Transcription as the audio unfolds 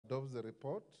adopts the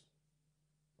report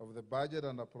of the Budget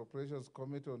and Appropriations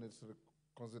Committee on its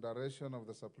consideration of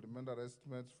the supplementary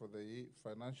estimates for the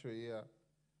financial year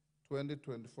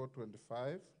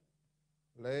 2024-25,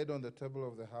 laid on the table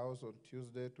of the House on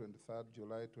Tuesday, 23rd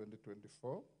July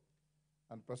 2024,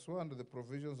 and pursuant to the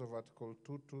provisions of Article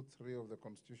 223 of the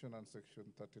Constitution and Section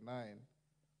 39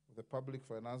 of the Public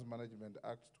Finance Management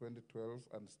Act 2012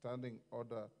 and Standing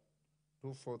Order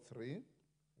 243,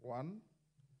 1,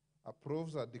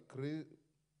 approves a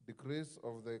decrease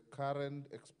of the current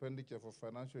expenditure for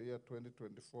financial year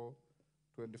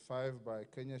 2024-25 by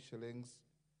Kenya shillings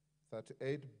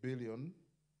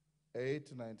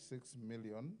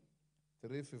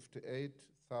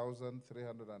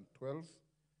 38,896,358,312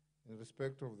 in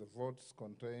respect of the votes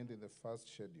contained in the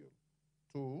first schedule.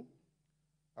 2,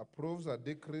 approves a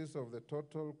decrease of the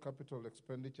total capital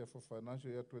expenditure for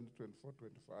financial year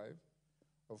 2024-25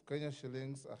 of Kenya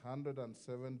shillings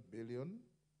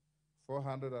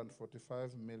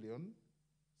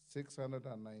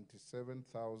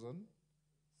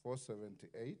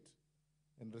 107,445,697,478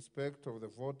 in respect of the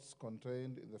votes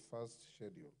contained in the first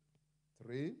schedule.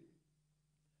 3,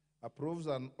 approves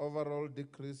an overall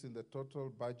decrease in the total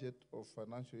budget of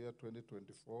financial year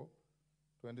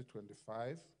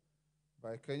 2024-2025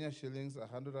 by Kenya shillings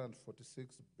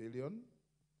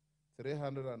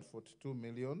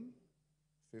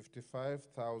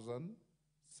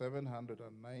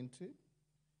 146,342,055,790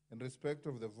 in respect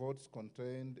of the votes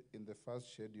contained in the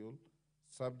first schedule,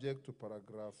 subject to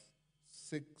paragraph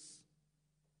 6,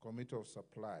 Committee of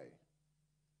Supply.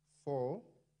 4,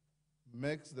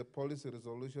 makes the policy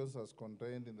resolutions as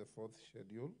contained in the fourth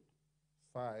schedule.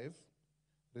 5,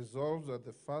 resolves that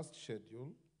the first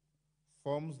schedule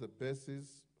forms the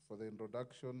basis for the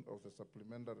introduction of the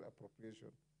Supplementary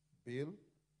Appropriation Bill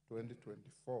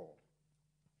 2024.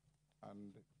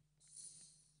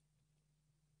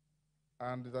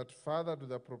 And that further to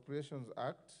the Appropriations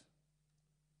Act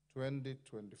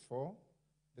 2024,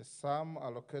 the sum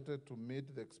allocated to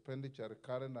meet the expenditure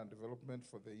recurrent and development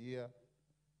for the year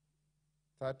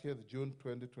 30th June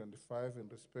 2025 in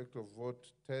respect of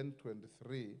vote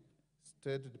 1023,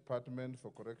 State Department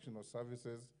for Correctional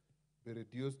Services, be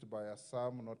reduced by a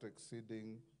sum not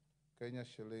exceeding Kenya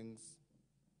shillings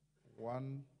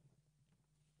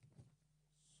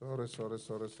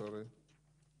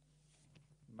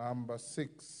Number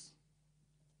 6,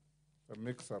 a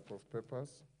mix-up of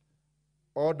papers.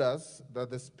 Orders that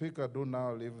the Speaker do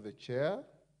now leave the chair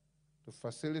to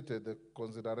facilitate the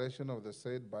consideration of the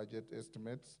said budget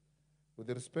estimates with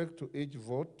respect to each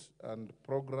vote and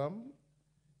program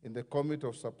in the Committee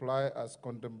of Supply as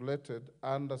contemplated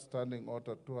under Standing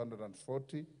Order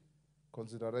 240,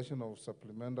 consideration of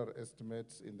supplementary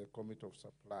estimates in the Committee of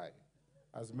Supply.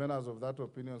 As members of that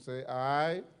opinion say aye.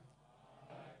 Aye.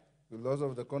 Will those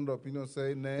of the contrary opinion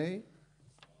say nay?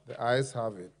 The ayes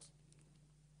have it.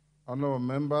 Honorable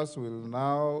members, will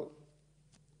now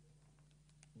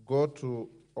go to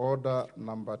order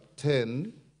number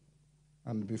 10.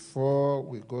 And before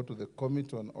we go to the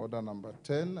committee on order number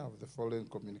 10, I have the following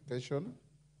communication.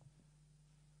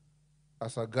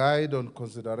 As a guide on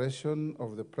consideration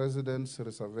of the President's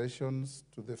reservations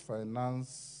to the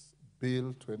Finance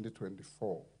Bill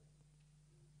 2024.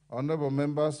 Honorable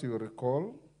members, you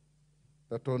recall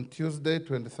that on Tuesday,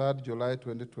 23rd July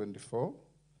 2024,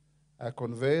 I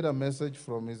conveyed a message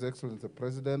from His Excellency the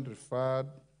President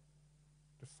referring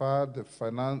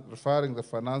the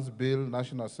Finance Bill,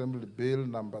 National Assembly Bill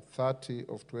number 30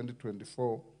 of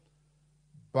 2024,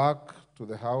 back to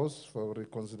the House for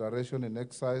reconsideration in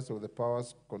exercise of the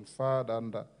powers conferred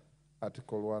under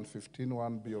Article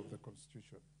 115(1)(b) of the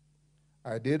Constitution.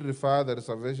 I did refer the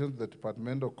reservation to the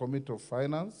Departmental Committee of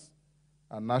Finance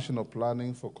and National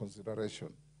Planning for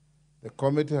consideration. The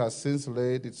committee has since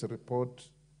laid its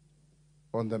report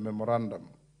on the memorandum.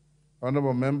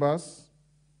 Honorable members,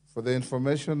 for the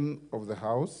information of the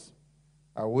House,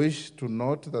 I wish to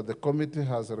note that the committee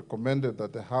has recommended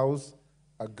that the House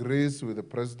agrees with the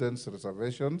President's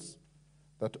reservations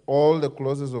that all the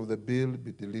clauses of the bill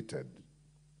be deleted.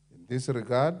 In this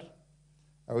regard,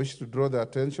 I wish to draw the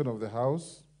attention of the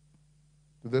House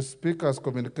to the Speaker's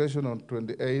communication on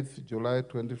 28th July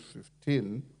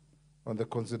 2015 on the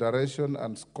consideration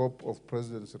and scope of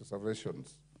President's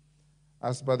reservations.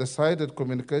 As by the cited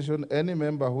communication, any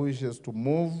member who wishes to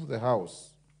move the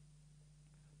House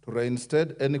to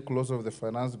reinstate any clause of the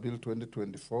Finance Bill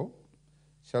 2024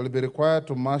 shall be required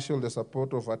to marshal the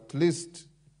support of at least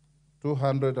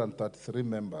 233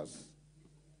 members.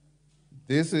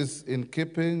 This is in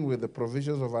keeping with the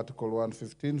provisions of Article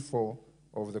 115(4)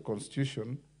 of the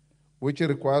Constitution, which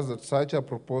requires that such a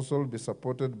proposal be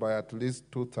supported by at least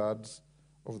 2/3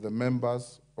 of the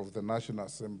members of the National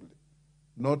Assembly.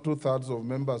 Not 2/3 of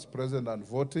members present and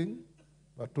voting,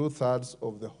 but 2/3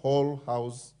 of the whole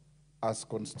House as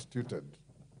constituted.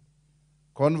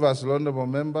 Conversely, honorable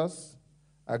members,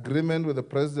 agreement with the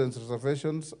President's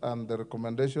reservations and the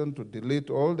recommendation to delete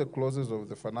all the clauses of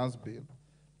the Finance Bill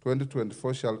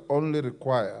 2024 shall only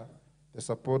require the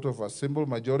support of a simple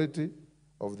majority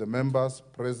of the members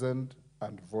present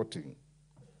and voting.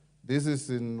 This is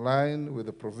in line with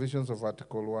the provisions of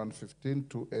Article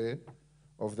 115(2)(a)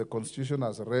 of the Constitution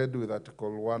as read with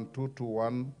Article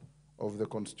 1221 of the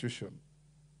Constitution.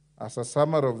 As a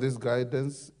summary of this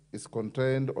guidance is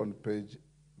contained on page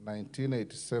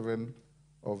 1987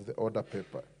 of the order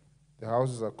paper. The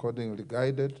House is accordingly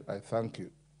guided. I thank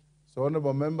you. So,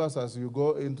 honorable members, as you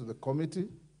go into the committee,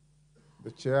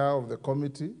 the chair of the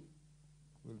committee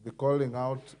will be calling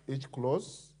out each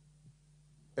clause.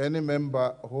 Any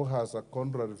member who has a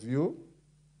contrary view,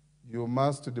 you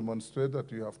must demonstrate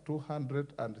that you have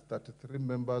 233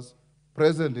 members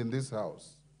present in this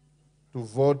House to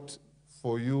vote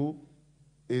for you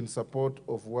in support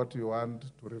of what you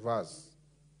want to reverse.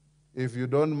 If you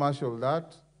don't marshal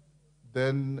that,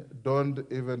 then don't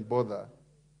even bother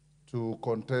to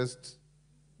contest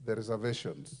the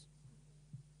reservations.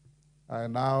 I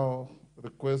now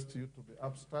request you to be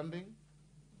upstanding.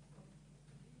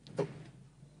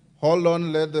 Hold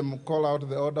on, let them call out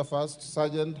the order first.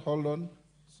 Sergeant, hold on.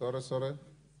 Sorry.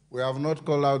 We have not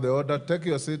called out the order. Take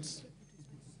your seats.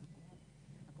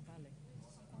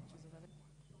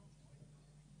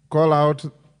 Call out.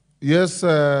 Yes,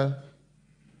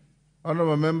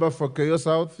 honorable member for Keyo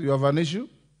South, you have an issue?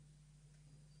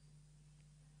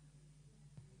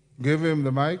 Give him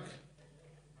the mic.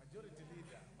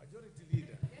 Majority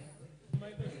leader.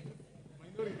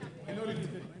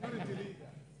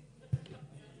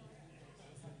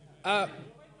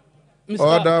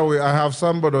 Order, I have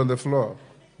somebody on the floor.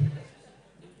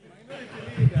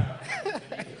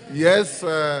 Yes.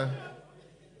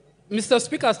 Mr.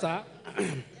 Speaker, sir,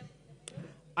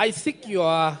 I seek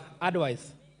your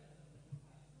advice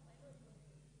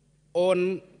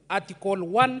on Article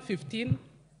 115,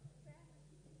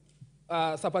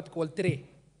 Sub-Article 3.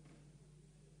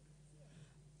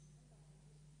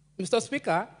 Mr.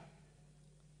 Speaker,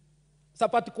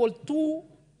 Sub-Article 2,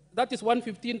 that is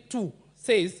 115(2),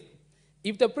 says,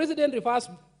 if the President refers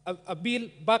a bill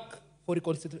back for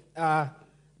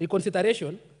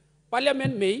reconsideration,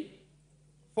 Parliament may,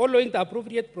 following the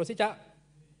appropriate procedure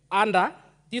under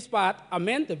this part,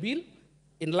 amend the bill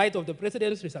in light of the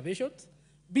President's reservations,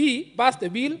 B, pass the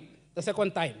bill the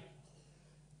second time.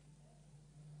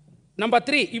 Number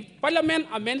 3, if Parliament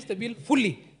amends the bill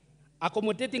fully,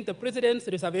 accommodating the President's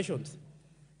reservations,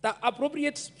 the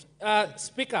appropriate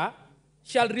Speaker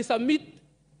shall resubmit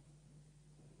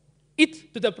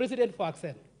it to the President for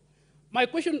accent. My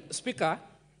question, Speaker,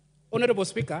 Honorable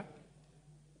Speaker,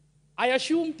 I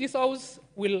assume this House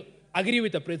will agree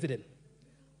with the President,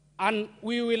 and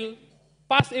we will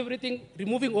pass everything,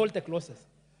 removing all the clauses.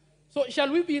 So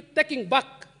shall we be taking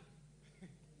back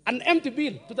an empty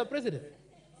bill to the President?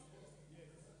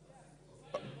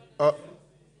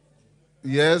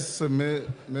 Yes,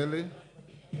 Millie.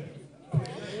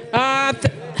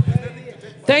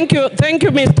 Thank you,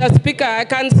 Mr. Speaker. I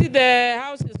can see the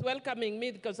House is welcoming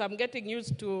me because I'm getting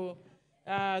used to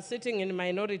sitting in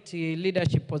minority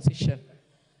leadership position.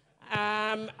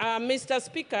 Mr.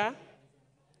 Speaker,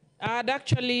 I had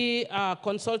actually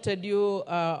consulted you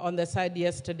on the side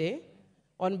yesterday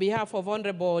on behalf of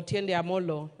Honorable Otiende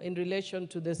Amolo in relation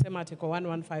to the same Article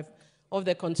 115 of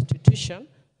the Constitution.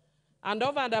 And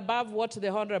over and above what the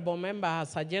honorable member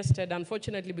has suggested,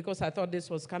 unfortunately, because I thought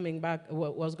this was coming back,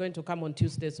 was going to come on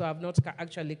Tuesday, so I have not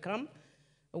actually come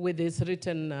with these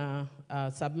written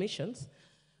submissions.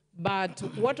 But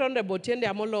what Honorable Otiende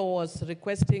Amolo was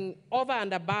requesting, over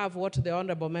and above what the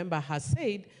honorable member has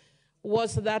said,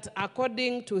 was that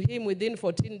according to him, within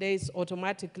 14 days,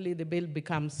 automatically the bill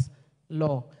becomes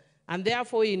law. And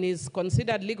therefore, in his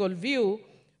considered legal view,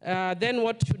 then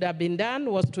what should have been done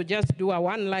was to just do a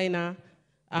one-liner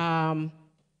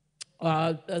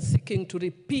seeking to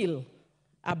repeal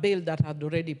a bill that had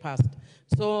already passed.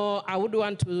 So I would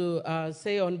want to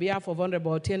say on behalf of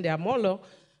Honorable Otiende Amolo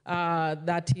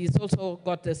that he's also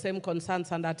got the same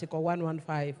concerns under Article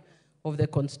 115 of the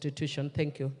Constitution.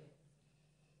 Thank you.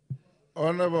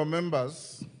 Honorable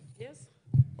members. Yes.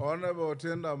 Honorable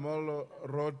Otiende Amolo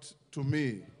wrote to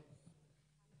me.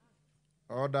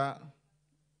 Order.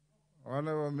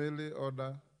 Honorable Millie,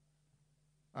 order,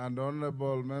 and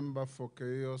Honorable Member for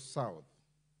Keyo South.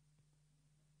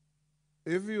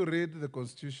 If you read the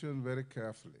Constitution very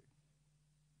carefully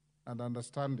and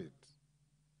understand it,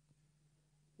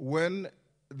 when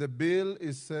the bill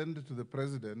is sent to the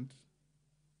president,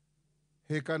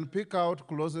 he can pick out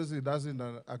clauses he doesn't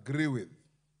agree with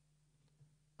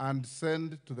and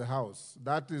send to the House.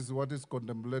 That is what is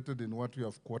contemplated in what you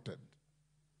have quoted.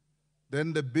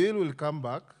 Then the bill will come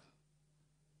back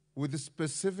with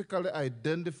specifically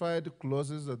identified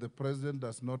clauses that the president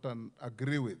does not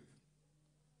agree with,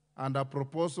 and a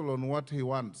proposal on what he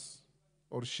wants,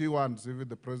 or she wants, if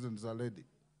the president is a lady.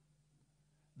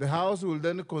 The House will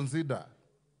then consider.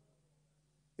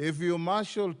 If you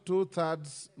marshal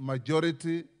 2/3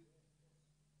 majority,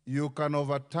 you can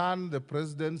overturn the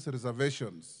president's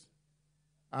reservations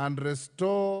and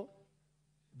restore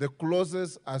the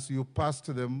clauses as you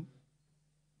passed them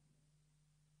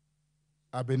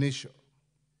ab initio.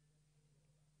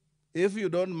 If you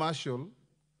don't marshal,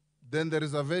 then the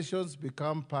reservations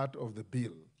become part of the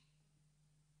bill.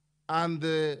 And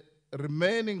the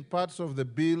remaining parts of the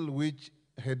bill which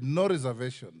had no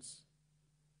reservations,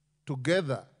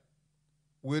 together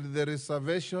with the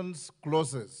reservations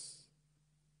clauses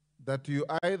that you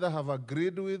either have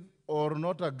agreed with or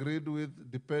not agreed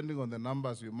with, depending on the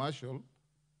numbers you marshal,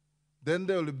 then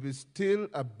there will be still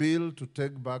a bill to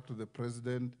take back to the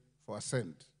president for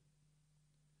assent.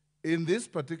 In this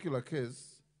particular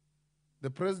case,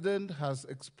 the president has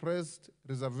expressed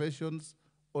reservations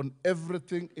on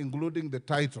everything, including the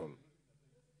title.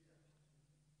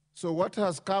 So what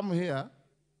has come here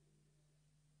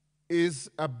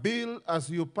is a bill as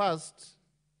you passed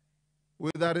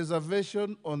with a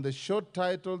reservation on the short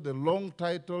title, the long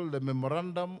title, the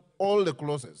memorandum, all the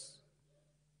clauses.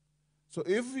 So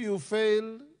if you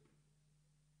fail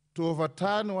to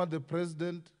overturn what the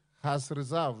president has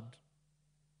reserved,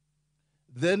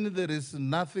 then there is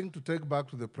nothing to take back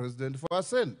to the president for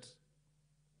assent.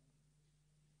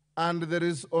 And there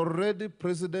is already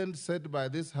precedent set by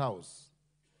this House.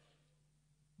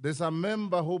 There's a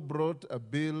member who brought a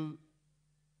bill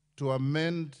to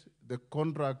amend the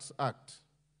Contracts Act,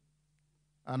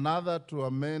 another to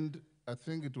amend, I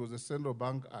think it was the Central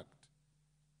Bank Act,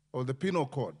 or the Penal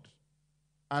Code,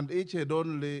 and each had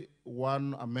only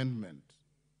one amendment.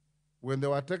 When they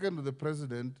were taken to the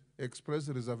president, he expressed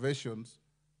reservations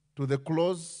to the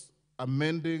clause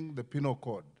amending the Penal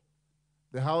Code.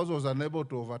 The House was unable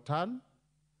to overturn,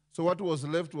 so what was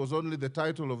left was only the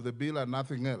title of the bill and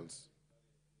nothing else.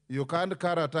 You can't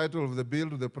carry a title of the bill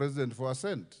to the president for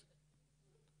assent.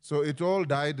 So it all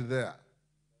died there.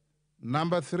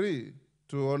 Number 3,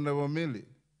 to Honorable Millie.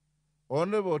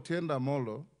 Honorable Tienda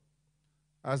Molo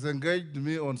has engaged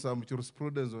me on some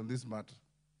jurisprudence on this matter.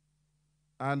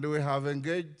 And we have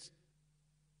engaged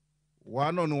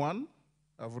one-on-one.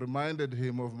 I've reminded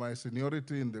him of my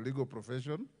seniority in the legal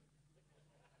profession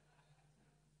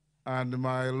and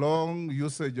my long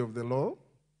usage of the law.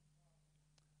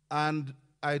 And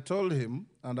I told him,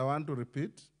 and I want to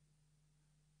repeat,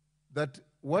 that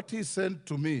what he sent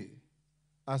to me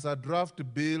as a draft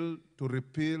bill to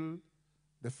repeal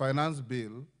the finance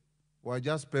bill were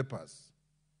just papers.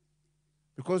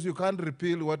 Because you can't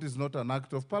repeal what is not an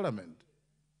act of parliament.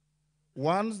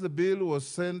 Once the bill was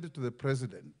sent to the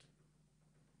president,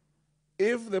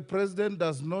 if the president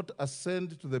does not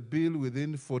assent to the bill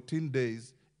within 14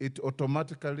 days, it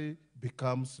automatically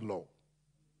becomes law.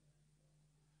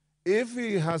 If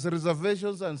he has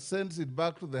reservations and sends it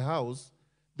back to the House,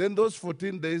 then those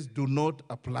 14 days do not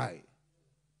apply.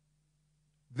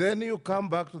 Then you come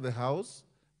back to the House,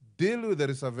 deal with the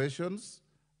reservations,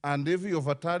 and if you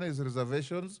overturn his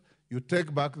reservations, you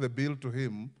take back the bill to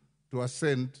him to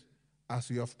assent as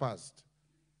you have passed.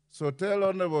 So tell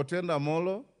Honorable Tienda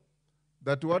Molo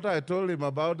that what I told him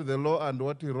about the law and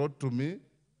what he wrote to me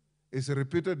is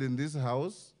repeated in this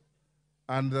House,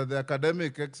 and that the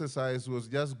academic exercise was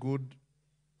just good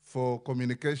for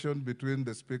communication between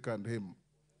the Speaker and him,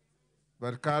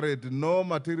 but carried no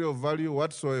material value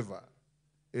whatsoever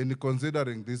in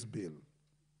considering this bill.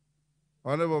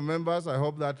 Honorable members, I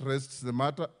hope that rests the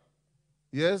matter.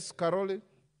 Yes, Caroli?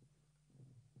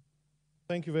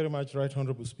 Thank you very much, Right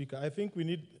Honorable Speaker. I think we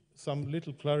need some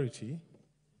little clarity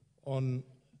on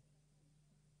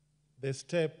the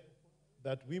step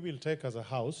that we will take as a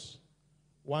House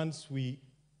once we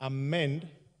amend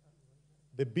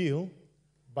the bill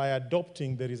by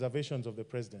adopting the reservations of the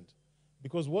President.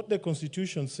 Because what the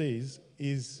Constitution says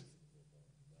is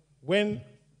when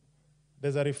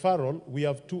there's a referral, we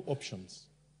have 2 options.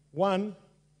 One,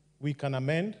 we can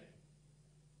amend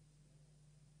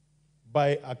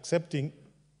by accepting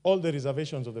all the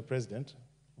reservations of the President.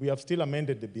 We have still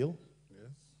amended the bill. Yes.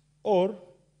 Or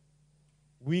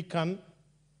we can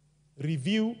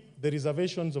review the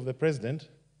reservations of the President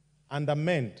and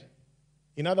amend.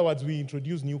 In other words, we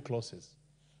introduce new clauses.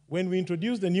 when we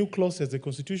introduce the new clauses, the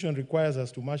Constitution requires us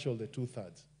to marshal the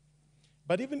 2/3.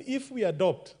 But even if we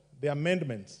adopt the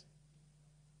amendments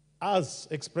as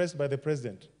expressed by the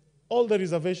President, all the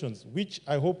reservations, which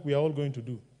I hope we are all going to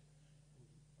do,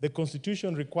 the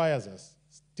Constitution requires us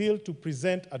still to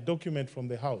present a document from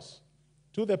the House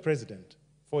to the President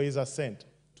for his assent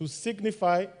to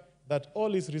signify that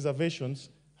all his reservations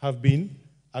have been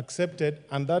accepted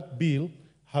and that bill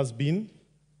has been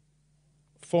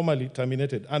formally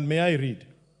terminated. And may I read?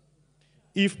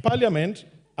 If Parliament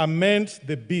amends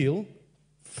the bill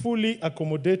fully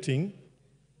accommodating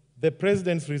the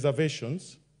President's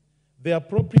reservations, the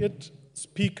appropriate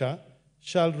Speaker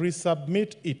shall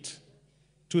resubmit it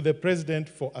to the President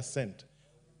for assent.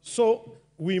 So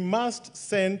we must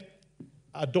send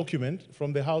a document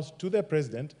from the House to the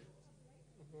President.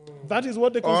 That is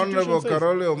what the Constitution Honorable says.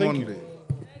 Karoli Thank Omondi,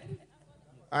 you.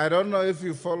 I don't know if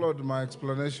you followed my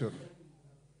explanation.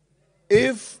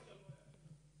 If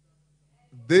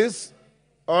this,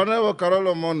 Honorable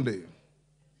Karoli Omondi,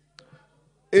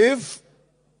 if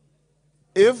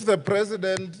the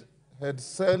President had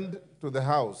sent to the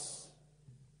House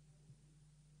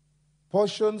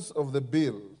portions of the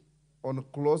bill on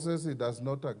clauses he does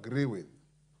not agree with,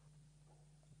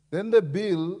 then the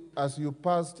bill, as you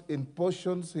passed in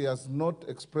portions he has not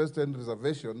expressed any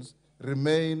reservations,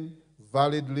 remain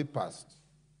validly passed.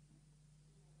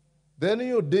 Then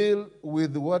you deal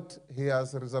with what he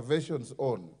has reservations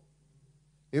on.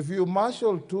 If you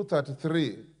marshal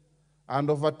 233 and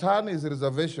overturn his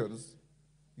reservations,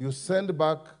 you send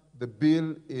back the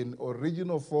bill in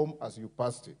original form as you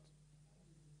passed it.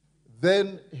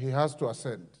 Then he has to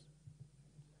assent.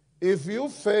 If you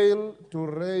fail to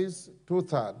raise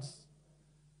 2/3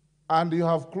 and you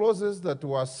have clauses that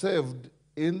were saved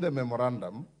in the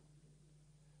memorandum,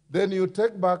 then you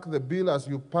take back the bill as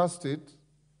you passed it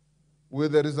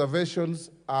with the reservations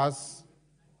as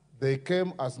they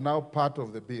came as now part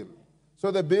of the bill.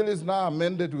 So the bill is now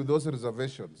amended with those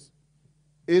reservations.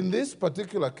 In this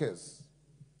particular case,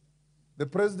 the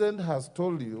President has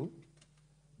told you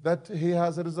that he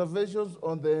has reservations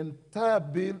on the entire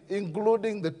bill,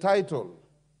 including the title.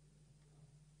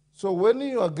 So when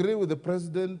you agree with the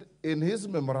President in his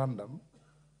memorandum,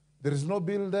 there is no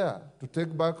bill there to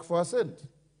take back for assent.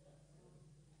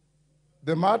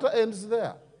 The matter ends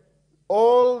there.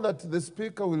 All that the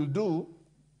Speaker will do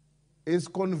is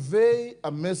convey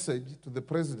a message to the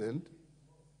President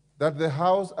that the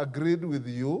House agreed with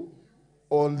you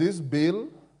on this bill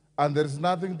and there is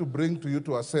nothing to bring to you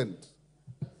to assent.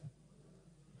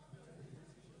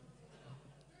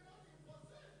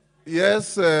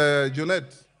 Yes,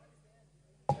 Junet.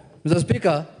 Mr.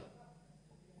 Speaker,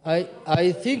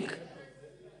 I think,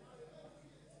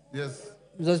 Yes.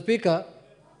 Mr.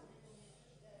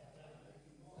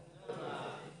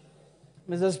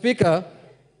 Speaker,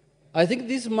 I think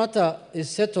this matter is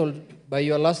settled by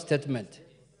your last statement,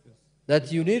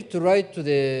 that you need to write to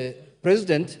the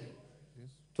President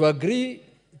to agree,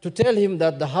 to tell him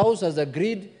that the House has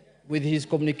agreed with his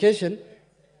communication,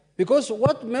 because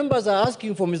what members are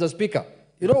asking for, Mr. Speaker,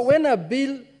 you know, when a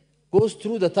bill goes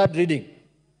through the third reading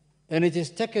and it is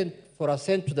taken for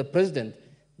assent to the President,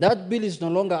 that bill is no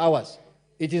longer ours.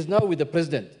 It is now with the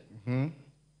President. Mm-hmm.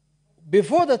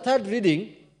 Before the third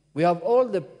reading, we have all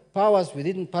the powers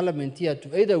within Parliament here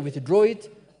to either withdraw it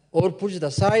or push it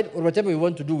aside or whatever we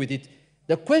want to do with it.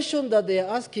 The question that they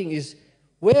are asking is,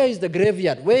 where is the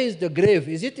graveyard? Where is the grave?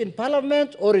 Is it in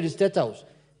Parliament or in the State House?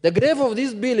 The grave of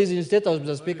this bill is in the State House,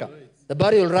 Mr. Speaker, the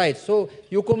burial rights. So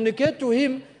you communicate to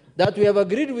him that we have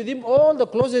agreed with him all the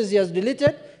clauses he has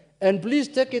deleted, and please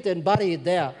take it and bury it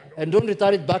there, and don't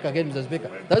return it back again, Mr. Speaker.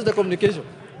 That's the communication.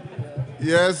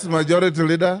 Yes, Majority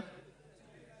Leader.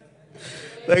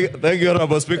 Thank you,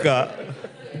 Honorable Speaker.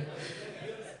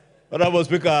 Honorable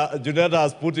Speaker, Junet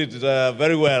has put it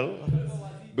very well,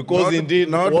 because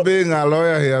not being a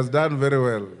lawyer, he has done very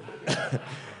well.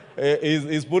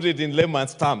 He's put it in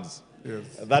layman's terms. Yes.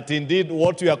 That indeed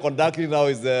what we are conducting now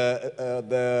is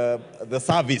the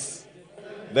service,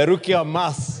 the Rukia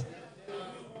Mass.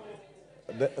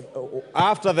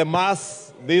 After the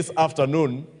Mass this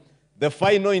afternoon, the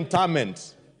final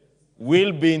interment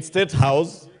will be in State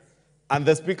House, and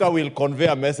the Speaker will convey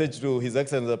a message to His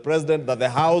Excellency the President that the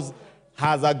House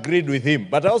has agreed with him.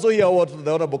 But I also hear what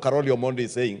the Honorable Karoli Omondi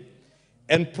is saying.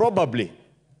 And probably,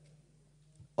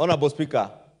 Honorable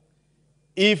Speaker,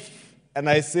 if, and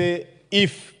I say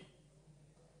if,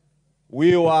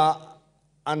 we were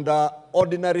under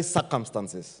ordinary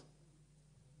circumstances,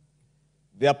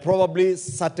 there are probably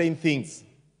certain things,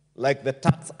 like the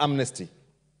tax amnesty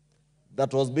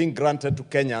that was being granted to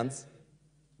Kenyans,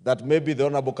 that maybe the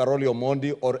Honorable Karoli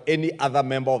Omondi or any other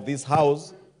member of this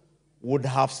House would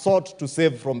have sought to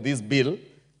save from this bill,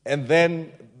 and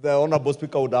then the Honorable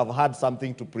Speaker would have had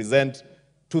something to present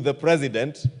to the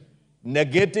President,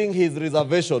 negating his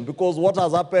reservation, because what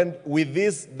has happened with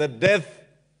this, the death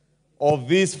of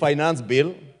this finance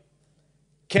bill,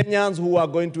 Kenyans who are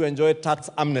going to enjoy tax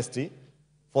amnesty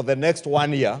for the next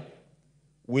 1 year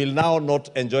will now not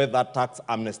enjoy that tax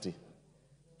amnesty.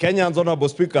 Kenyans, Honorable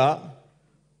Speaker,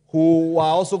 who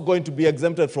are also going to be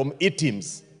exempted from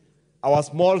ETIMS, our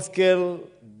small-scale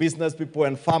business people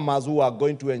and farmers who are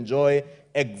going to enjoy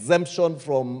exemption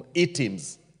from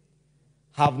ETIMS,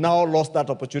 have now lost that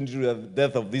opportunity with the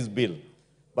death of this bill.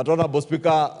 But, Honorable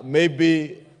Speaker,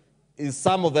 maybe is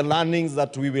some of the learnings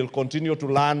that we will continue to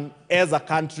learn as a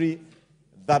country,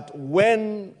 that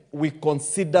when we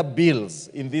consider bills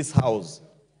in this House,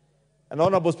 and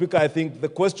Honorable Speaker, I think the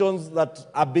questions that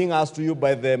are being asked to you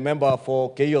by the member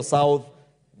for Keio South,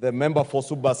 the member for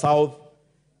Suba South,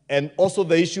 and also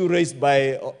the issue raised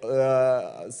by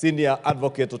Senior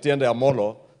Advocate Otiende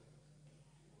Amolo,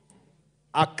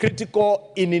 are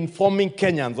critical in informing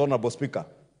Kenyans, Honorable Speaker.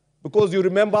 Because you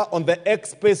remember on the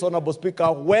X space, Honorable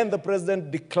Speaker, when the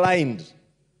President declined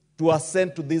to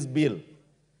assent to this bill,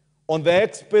 on the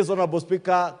X space, Honorable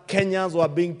Speaker, Kenyans were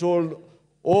being told,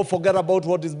 oh, forget about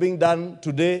what is being done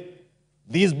today.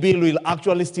 This bill will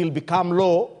actually still become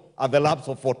law at the lapse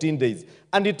of 14 days.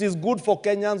 And it is good for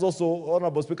Kenyans also,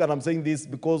 Honorable Speaker, and I'm saying this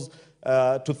because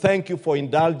to thank you for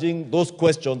indulging those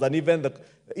questions and even the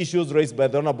issues raised by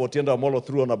the Honorable Otiende Amolo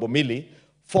through Honorable Millie,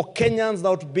 for Kenyans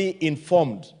now to be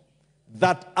informed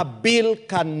that a bill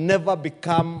can never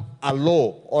become a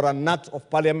law or an act of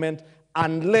parliament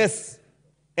unless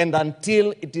and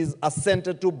until it is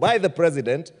assented to by the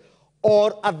President,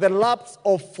 or at the lapse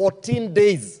of 14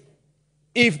 days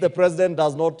if the President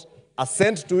does not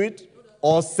assent to it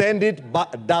or send it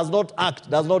but does not act,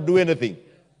 does not do anything.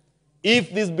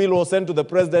 If this bill was sent to the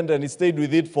President and he stayed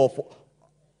with it for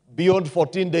beyond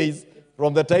 14 days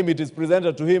from the time it is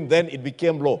presented to him, then it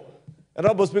became law.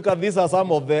 Honorable Speaker, these are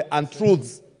some of the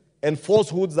untruths and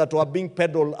falsehoods that were being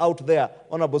peddled out there,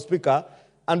 Honorable Speaker.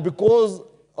 And because,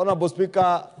 Honorable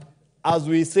Speaker, as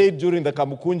we said during the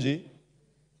Kamukunji,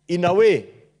 in a way,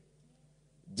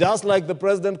 just like the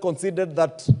President considered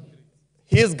that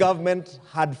his government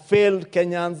had failed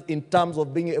Kenyans in terms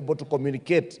of being able to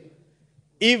communicate,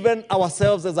 even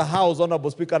ourselves as a House,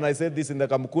 Honorable Speaker, and I said this in the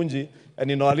Kamukunji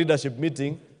and in our leadership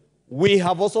meeting, we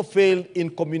have also failed in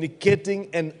communicating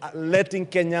and letting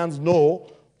Kenyans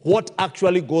know what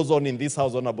actually goes on in this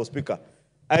House, Honorable Speaker.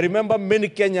 I remember many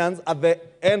Kenyans at the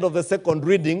end of the second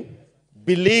reading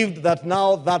believed that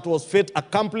now that was fait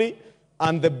accompli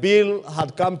and the bill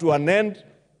had come to an end.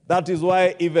 That is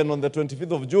why even on the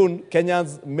 25th of June,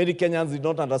 many Kenyans did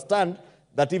not understand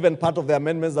that even part of the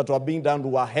amendments that were being done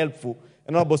were helpful.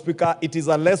 And Honorable Speaker, it is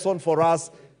a lesson for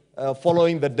us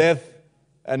following the death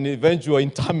and eventual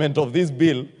interment of this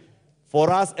bill, for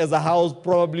us as a House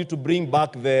probably to bring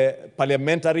back the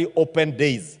parliamentary open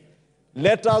days.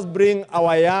 Let us bring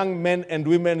our young men and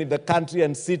women in the country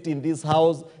and sit in this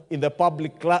House, in the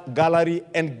public gallery,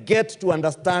 and get to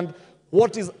understand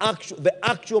what is the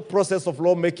actual process of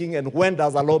lawmaking and when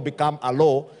does a law become a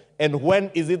law, and when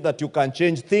is it that you can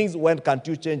change things, when can't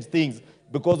you change things?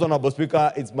 Because, Honorable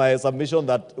Speaker, it's my submission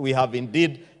that we have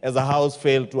indeed, as a House,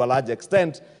 failed to a large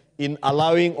extent in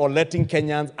allowing or letting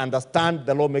Kenyans understand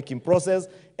the lawmaking process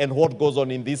and what goes on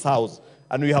in this House.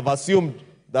 And we have assumed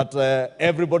that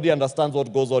everybody understands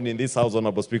what goes on in this House,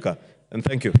 Honorable Speaker. And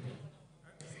thank you.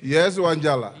 Yes,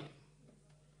 Wanjala.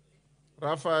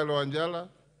 Raphael Wanjala.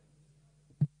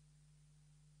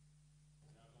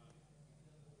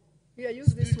 Yeah,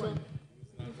 use this one.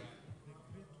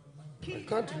 I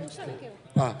can't use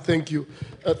that. Thank you.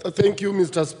 Thank you,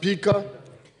 Mr. Speaker.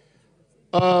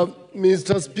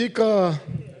 Mr. Speaker,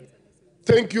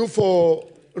 thank you for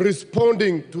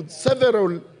responding to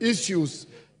several issues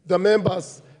the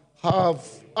members have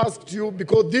asked you,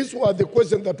 because these were the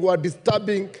questions that were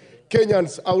disturbing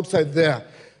Kenyans outside there.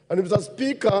 And Mr.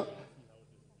 Speaker,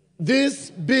 this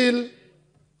bill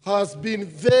has been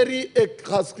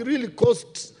has really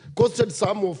costed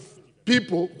some of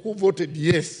people who voted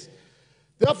yes.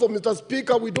 Therefore, Mr.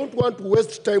 Speaker, we don't want to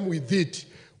waste time with it.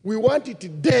 We want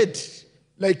it dead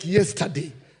like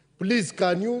yesterday. Please,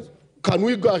 can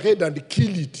we go ahead and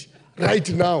kill it right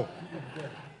now?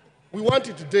 We want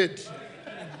it dead.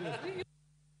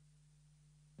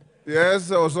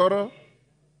 Yes, Osoro.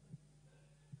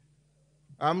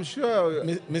 I'm sure.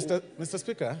 Mr.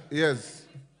 Speaker? Yes.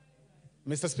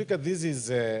 Mr. Speaker, this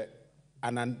is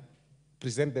an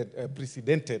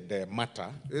unprecedented matter.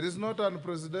 It is not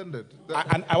unprecedented.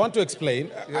 And I want to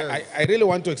explain, Yes. I really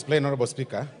want to explain, Honorable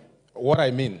Speaker, what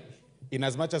I mean, in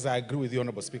as much as I agree with you,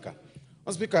 Honorable Speaker.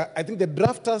 Honorable Speaker, I think the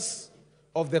drafters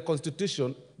of the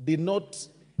Constitution did not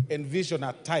envision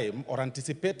a time or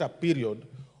anticipate a period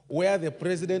where the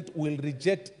President will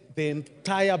reject the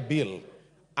entire bill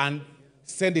and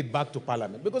send it back to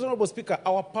Parliament. Because, Honorable Speaker,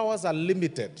 our powers are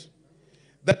limited.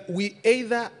 That we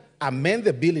either amend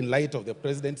the bill in light of the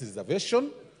President's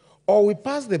reservation, or we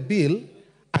pass the bill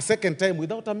a second time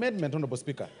without amendment, Honorable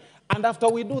Speaker. And after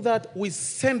we do that, we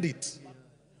send it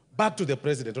back to the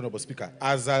President, Honorable Speaker,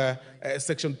 as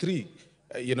Section 3,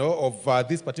 of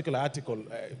this particular article,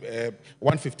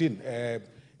 115,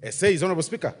 says, Honorable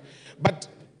Speaker. But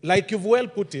like you've well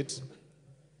put it,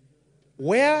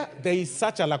 where there is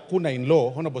such a lacuna in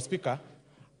law, Honorable Speaker,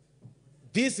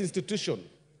 this institution,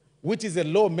 which is a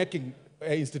law-making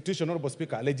institution, Honorable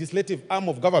Speaker, a legislative arm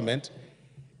of government,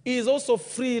 is also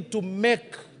free to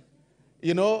make,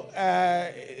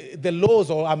 the laws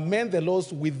or amend the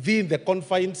laws within the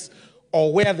confines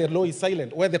or where the law is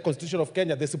silent, where the Constitution of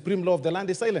Kenya, the supreme law of the land,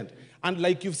 is silent. And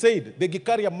like you've said, the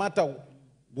Gikaria matter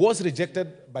was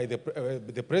rejected by the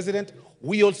President.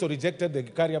 We also rejected the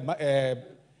Gikaria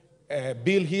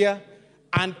bill here,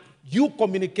 and you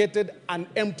communicated an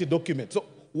empty document. So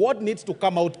what needs to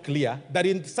come out clear, that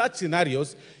in such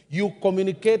scenarios, you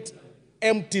communicate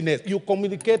emptiness, you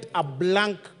communicate a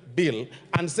blank bill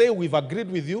and say, we've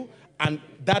agreed with you, and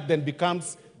that then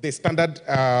becomes the standard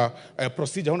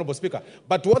procedure, Honorable Speaker.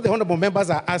 But what the Honorable members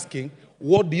are asking,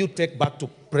 what do you take back to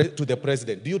the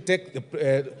President? Do you take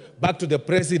back to the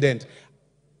President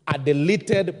a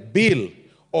deleted bill,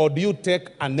 or do you take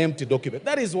an empty document?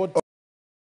 That is what...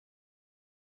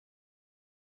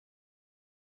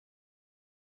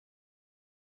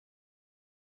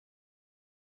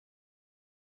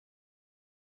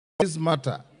 This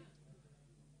matter,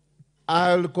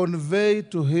 I'll convey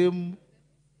to him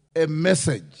a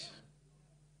message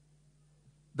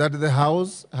that the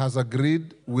House has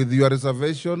agreed with your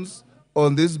reservations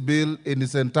on this bill in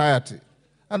its entirety.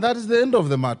 And that is the end of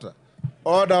the matter.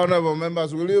 Order, honorable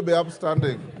members, will you be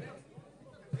upstanding?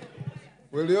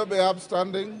 Will you be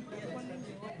upstanding?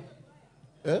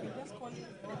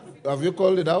 Have you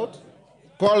called it out?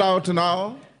 Call out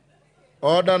now.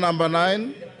 Order number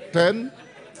 9, 10.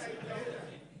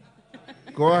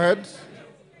 Go ahead.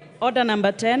 Order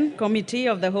number 10, Committee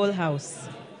of the Whole House.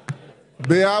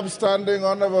 Be upstanding,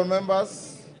 honorable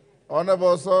members.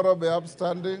 Honorable Soro, be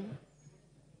upstanding.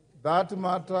 That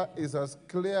matter is as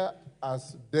clear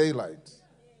as daylight.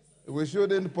 We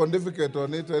shouldn't pontificate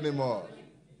on it anymore.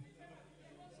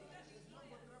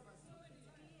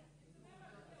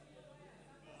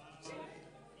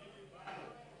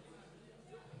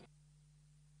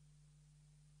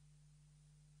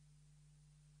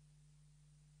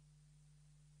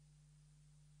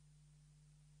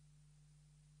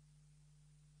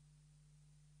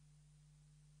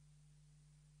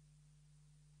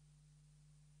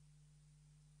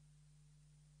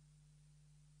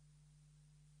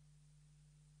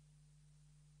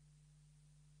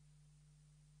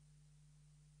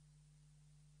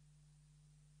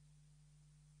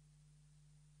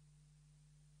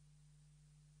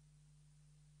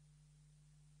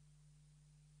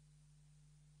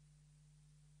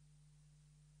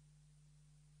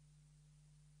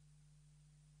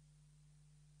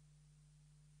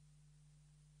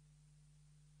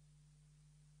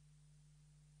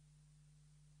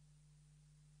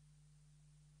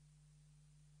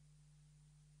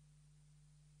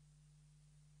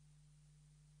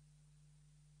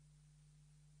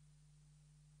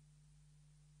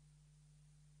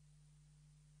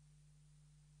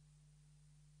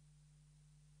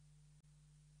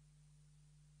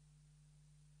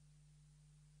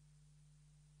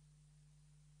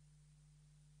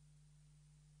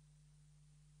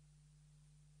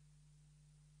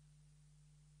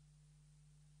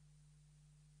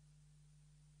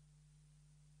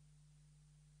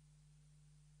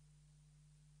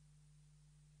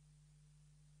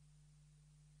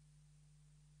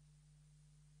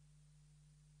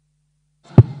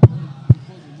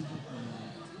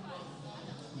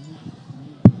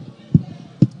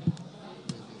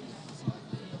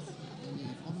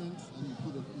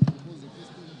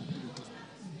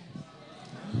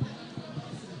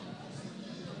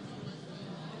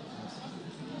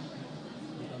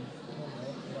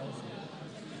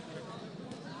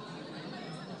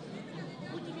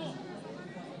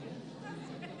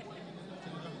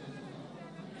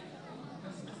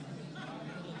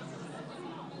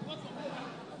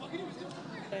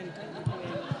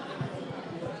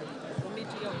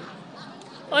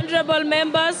 Honorable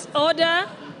members, order.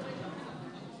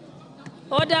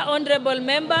 Order, honorable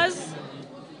members.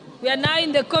 We are now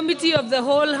in the committee of the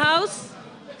whole House.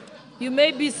 You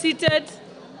may be seated.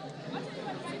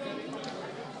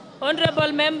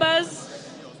 Honorable members.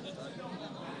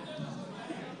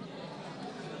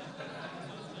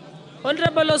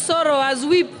 Honorable Osoro as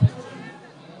whip.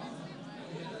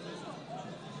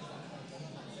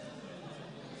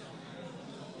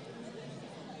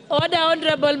 Order,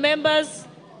 honorable members.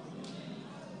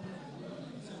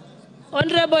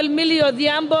 Honorable Millie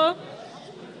Odhiambo.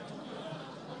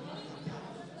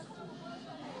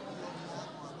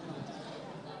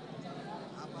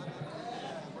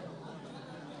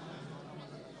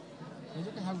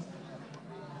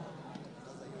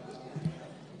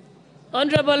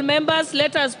 Honorable members,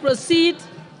 let us proceed.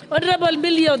 Honorable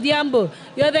Millie Odhiambo,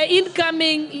 you are the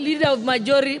incoming leader of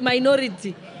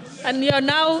minority, and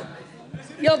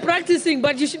you're practicing,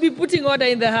 but you should be putting order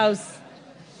in the House.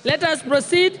 Let us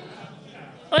proceed.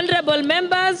 Honorable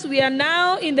members, we are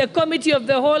now in the committee of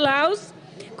the whole House.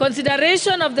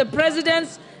 Consideration of the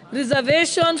President's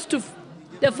reservations to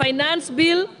the Finance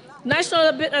Bill, National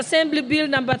Assembly Bill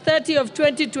number 30 of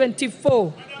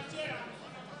 2024.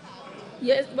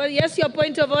 Yes, well, yes, your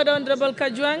point of order, Honorable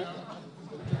Kajwang.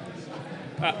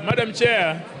 Madam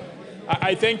Chair,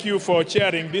 I thank you for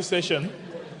chairing this session,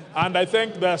 and I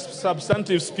thank the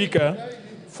substantive speaker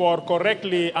for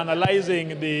correctly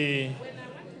analyzing the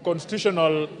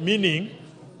constitutional meaning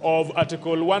of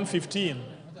Article 115,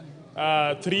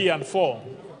 3 and 4.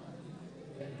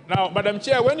 Now, Madam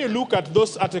Chair, when you look at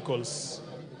those articles,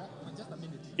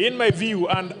 in my view,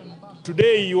 and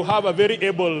today you have a very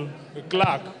able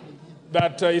clerk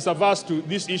that is averse to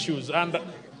these issues, and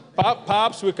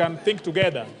perhaps we can think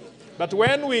together. But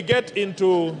when we get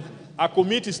into a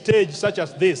committee stage such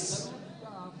as this,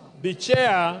 the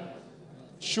chair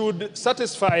should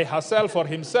satisfy herself or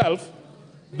himself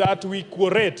that we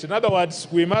quorate. In other words,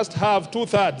 we must have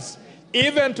 2/3,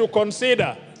 even to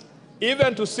consider,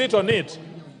 even to sit on it.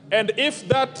 And if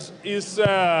that is,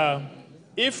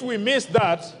 if we miss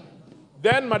that,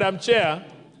 then, Madam Chair,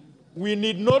 we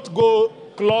need not go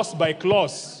clause by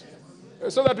clause,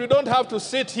 so that we don't have to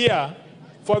sit here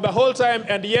for the whole time,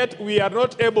 and yet we are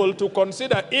not able to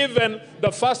consider even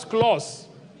the first clause,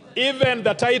 even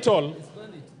the title.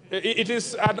 It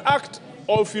is an act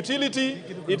of futility.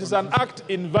 It is an act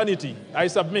in vanity. I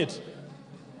submit.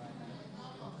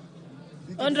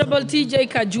 Honorable TJ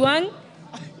Kajwang,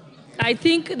 I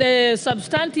think the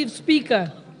substantive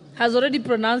speaker has already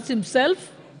pronounced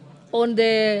himself on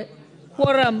the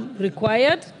quorum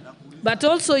required, but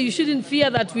also you shouldn't fear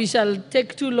that we shall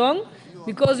take too long,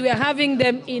 because we are having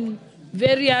them in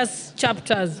various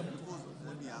chapters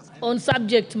on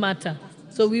subject matter.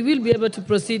 So we will be able to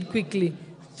proceed quickly.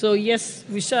 So yes,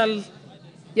 we shall,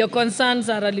 your concerns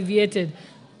are alleviated.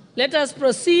 Let us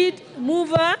proceed.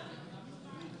 Mover,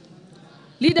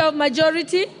 Leader of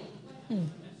Majority.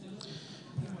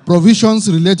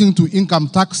 Provisions relating to Income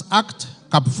Tax Act,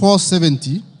 Cap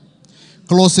 470,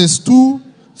 clauses 2,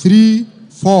 3,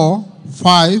 4,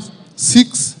 5,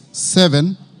 6,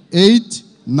 7, 8,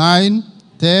 9,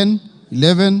 10,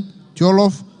 11,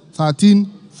 12,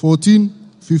 13, 14,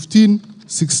 15,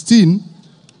 16,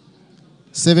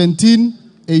 17,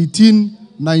 18,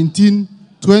 19,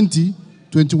 20,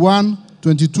 21,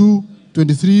 22,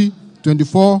 23,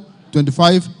 24,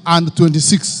 25, and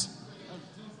 26.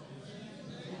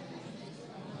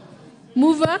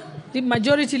 Mover, the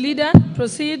Majority Leader,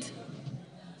 proceed.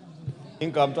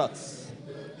 Income tax.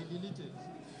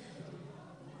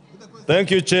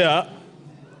 Thank you, Chair.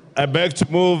 I beg to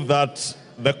move that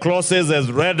the clauses as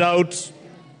read out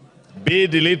be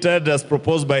deleted as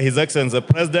proposed by His Excellency the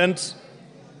President.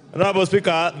 Honorable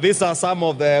Speaker, these are some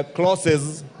of the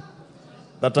clauses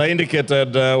that I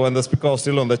indicated when the Speaker was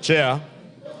still on the chair,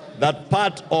 that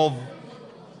part of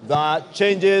the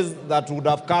changes that would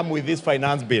have come with this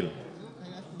finance bill,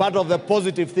 part of the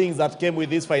positive things that came with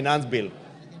this finance bill,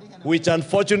 which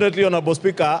unfortunately, Honorable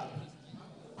Speaker,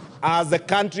 as the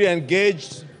country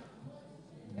engaged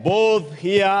both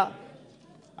here,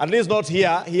 at least not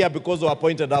here because we were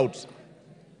pointed out,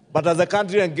 but as the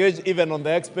country engaged even on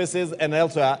the X spaces and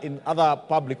elsewhere in other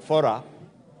public fora,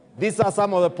 these are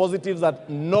some of the positives that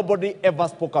nobody ever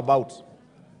spoke about.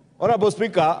 Honorable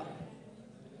Speaker,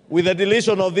 with the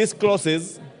deletion of these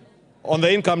clauses on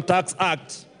the Income Tax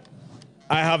Act,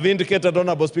 I have indicated,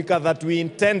 Honorable Speaker, that we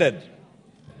intended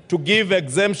to give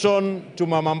exemption to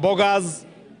mamambogas,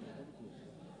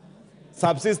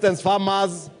 subsistence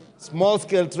farmers,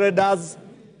 small-scale traders,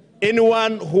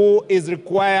 anyone who is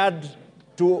required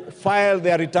to file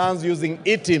their returns using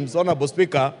e-TIMS, Honorable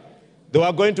Speaker, they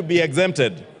were going to be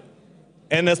exempted.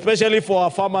 And especially for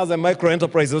our farmers and micro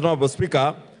enterprises, Honorable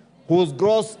Speaker, whose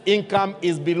gross income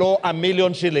is below $1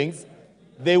 million shillings,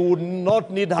 they would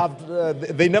not need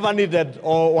they never needed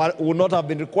or would not have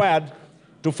been required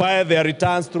to file their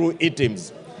returns through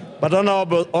e-teams. But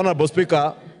Honorable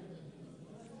Speaker,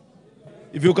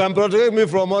 if you can protect me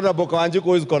from Honorable Kawanjiku,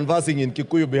 who is conversing in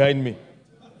Kikuyu behind me.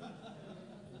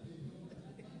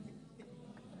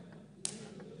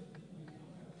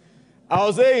 I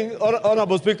was saying,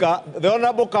 Honorable Speaker, the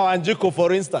Honorable Kawanjiku,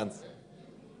 for instance,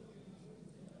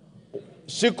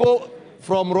 Shiko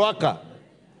from Ruaka,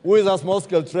 who is a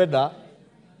small-scale trader,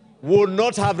 would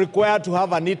not have required to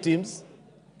have an e-teams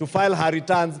to file her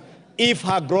returns if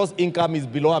her gross income is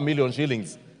below $1 million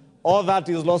shillings. All that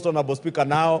is lost, Honorable Speaker,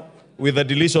 now with the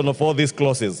deletion of all these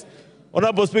clauses.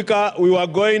 Honorable Speaker, we were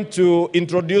going to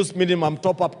introduce minimum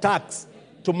top-up tax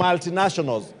to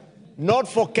multinationals, not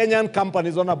for Kenyan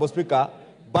companies, Honorable Speaker,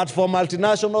 but for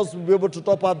multinationals to be able to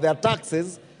top up their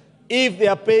taxes if they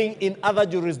are paying in other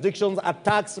jurisdictions a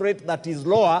tax rate that is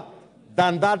lower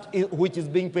than that which is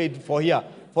being paid for here.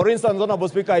 For instance, Honorable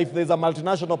Speaker, if there's a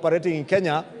multinational operating in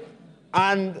Kenya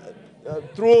and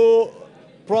through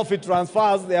profit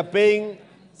transfers they are paying,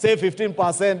 say,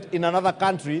 15% in another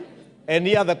country, and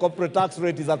here the corporate tax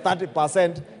rate is at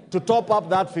 30%, to top up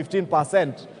that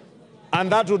 15%.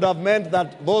 And that would have meant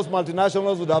that those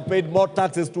multinationals would have paid more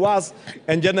taxes to us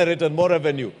and generated more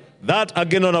revenue. That,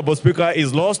 again, Honorable Speaker,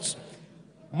 is lost.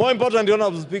 More importantly,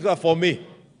 Honorable Speaker, for me,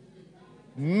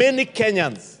 many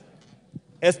Kenyans,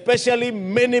 especially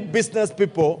many business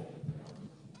people,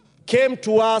 came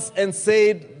to us and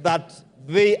said that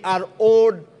they are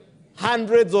owed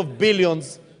hundreds of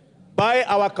billions by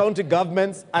our county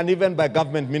governments and even by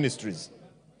government ministries.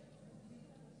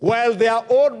 While they are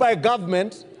owed by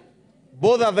government,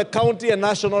 both at the county and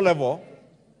national level,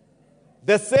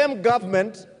 the same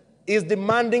government is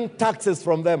demanding taxes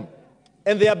from them,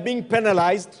 and they are being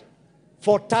penalized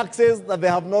for taxes that they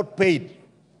have not paid.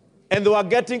 And they were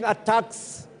getting a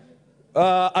tax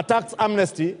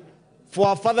amnesty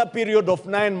for a further period of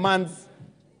 9 months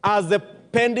as the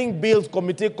pending bills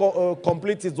committee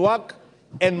completes its work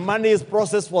and money is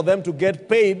processed for them to get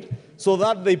paid so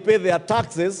that they pay their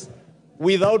taxes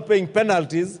without paying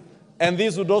penalties. And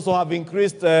this would also have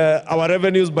increased our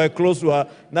revenues by close to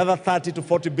another 30 to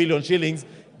 40 billion shillings,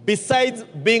 besides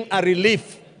being a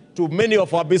relief to many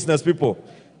of our business people.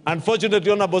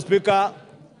 Unfortunately, Honorable Speaker,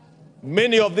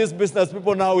 many of these business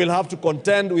people now will have to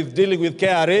contend with dealing with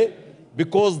KRA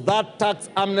because that tax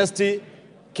amnesty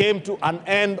came to an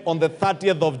end on the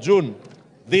 30th of June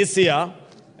this year,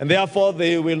 and therefore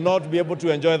they will not be able to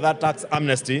enjoy that tax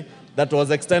amnesty that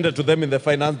was extended to them in the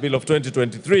Finance Bill of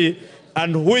 2023,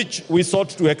 and which we sought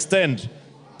to extend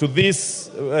to this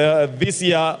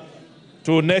year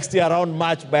to next year around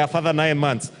March by a further 9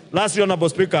 months. Lastly, Honorable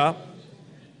Speaker,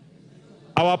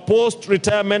 our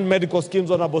post-retirement medical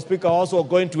schemes, Honorable Speaker, are also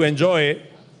going to enjoy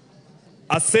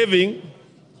a saving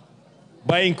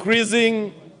by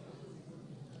increasing,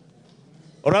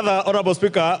 or rather, Honorable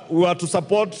Speaker, we are to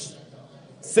support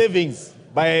savings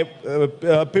by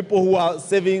people who are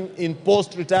saving in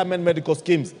post-retirement medical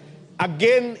schemes,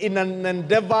 again in an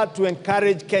endeavor to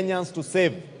encourage Kenyans to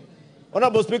save.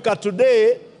 Honorable Speaker,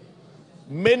 today,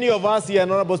 many of us here,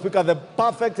 Honorable Speaker, the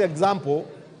perfect example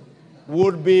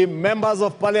would be members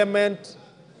of parliament,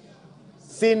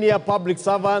 senior public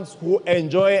servants who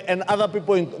enjoy, and other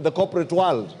people in the corporate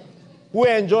world, who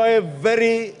enjoy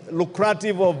very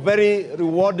lucrative or very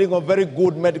rewarding or very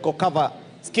good medical cover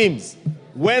schemes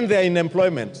when they're in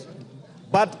employment.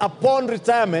 But upon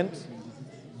retirement,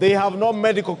 they have no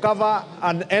medical cover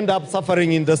and end up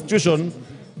suffering in the institution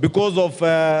because of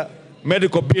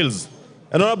medical bills.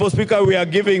 And Honorable Speaker, we are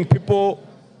giving people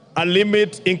a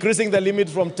limit, increasing the limit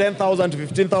from 10,000 to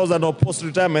 15,000 of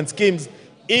post-retirement schemes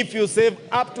if you save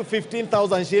up to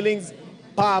 15,000 shillings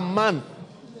per month.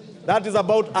 That is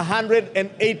about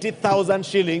 180,000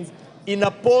 shillings. In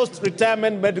a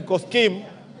post-retirement medical scheme,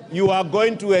 you are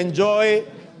going to enjoy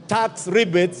tax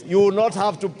rebates. You will not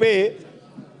have to pay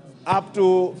up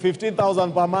to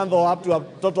 15,000 per month or up to a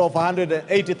total of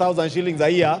 180,000 shillings a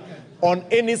year on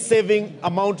any saving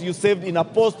amount you saved in a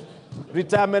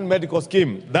post-retirement medical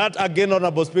scheme. That, again,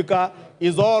 Honorable Speaker,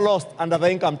 is all lost under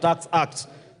the Income Tax Act.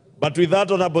 But with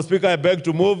that, Honorable Speaker, I beg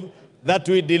to move that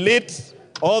we delete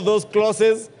all those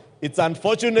clauses. It's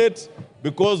unfortunate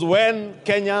because when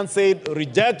Kenyans said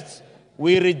reject,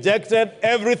 we rejected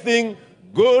everything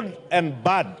good and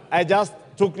bad. I just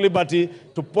took liberty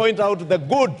to point out the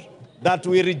good that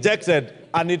we rejected,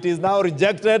 and it is now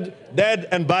rejected, dead,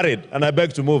 and buried. And I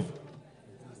beg to move.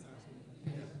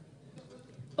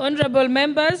 Honorable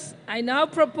members, I now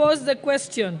propose the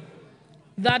question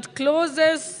that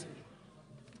clauses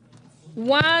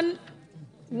 1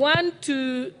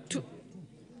 to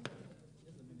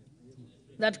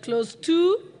that clause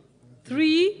 2,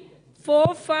 3,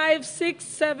 4, 5, 6,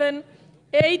 7,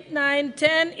 8, 9,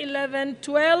 10, 11,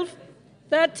 12,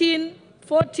 13,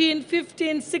 14,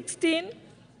 15, 16,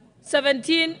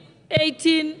 17,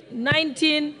 18,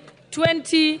 19,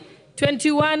 20,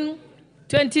 21,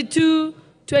 22,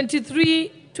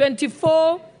 23,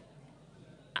 24,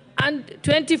 and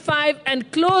 25,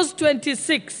 and clause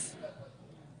 26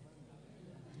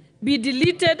 be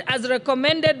deleted as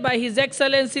recommended by His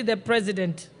Excellency the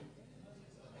President.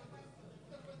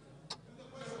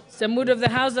 It's the mood of the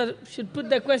House that should put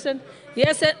the question.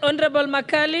 Yes, Honorable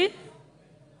Makali.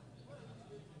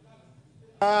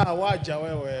 Wacha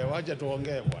wewe, wacha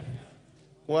tuongee bwana.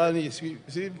 Kwani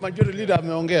si majority leader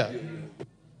ameongea?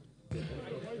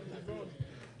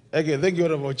 Okay, thank you,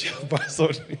 Honorable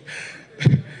Chairperson.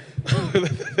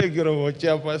 Thank you, Honorable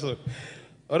Chairperson.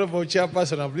 Honorable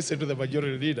Chairperson, I've listened to the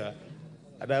majority leader,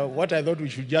 and what I thought we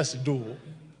should just do,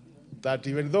 that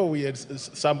even though we had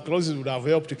some clauses would have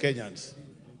helped Kenyans,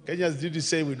 Kenyans didn't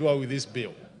say we do it with this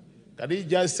bill. Can he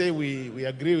just say we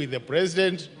agree with the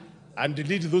president and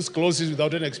delete those clauses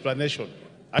without an explanation?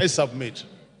 I submit.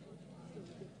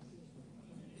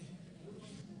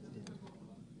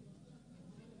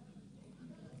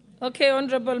 Okay,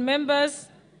 honorable members,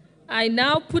 I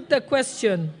now put the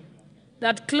question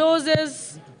that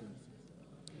clauses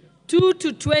 2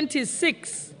 to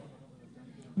 26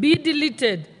 be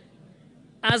deleted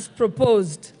as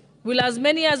proposed. Will as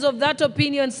many as of that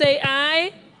opinion say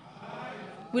aye? Aye.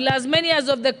 Will as many as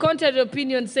of the contrary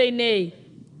opinion say nay?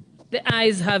 The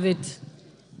ayes have it.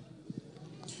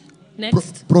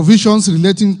 Next. Provisions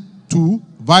relating to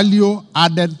Value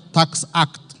Added Tax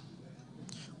Act.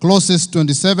 Clauses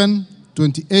 27,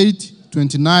 28,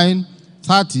 29,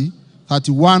 30,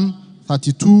 31,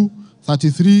 32,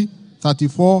 33,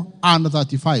 34, and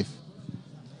 35.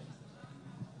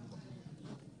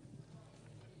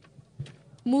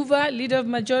 Mover, Leader of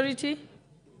Majority.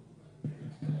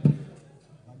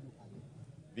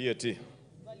 VAT.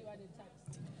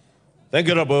 Thank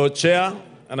you, Honorable Chair.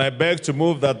 And I beg to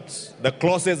move that the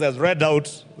clauses as read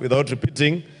out, without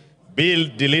repeating, be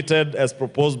deleted as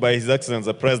proposed by His Excellency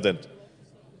the President.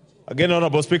 Again,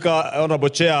 Honorable Speaker, Honorable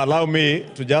Chair, allow me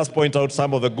to just point out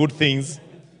some of the good things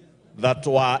that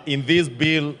were in this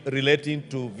bill relating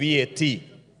to VAT.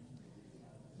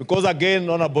 Because again,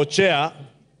 Honorable Chair,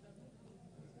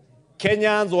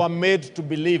 Kenyans were made to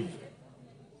believe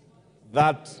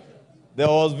that there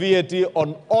was VAT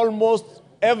on almost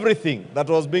everything that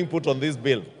was being put on this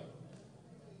bill.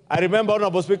 I remember,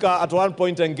 Honorable Speaker, at one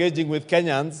point engaging with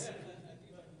Kenyans,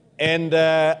 and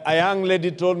a young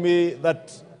lady told me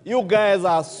that you guys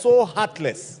are so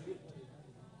heartless.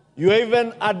 You're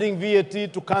even adding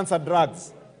VAT to cancer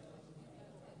drugs.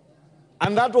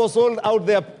 And that was sold out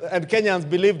there, and Kenyans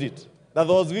believed it, that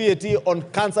there was VAT on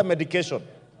cancer medication.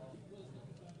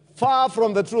 Far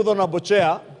from the truth, Honorable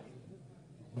Chair,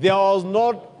 there was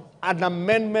not an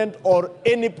amendment or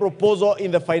any proposal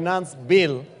in the finance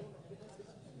bill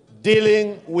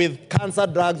dealing with cancer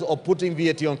drugs or putting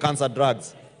VAT on cancer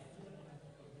drugs.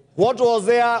 What was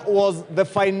there was the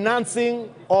financing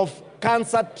of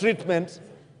cancer treatment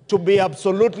to be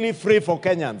absolutely free for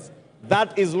Kenyans.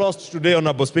 That is lost today,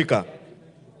 Honorable Speaker.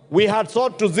 We had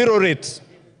sought to zero rate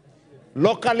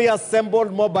locally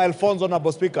assembled mobile phones,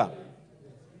 Honorable Speaker.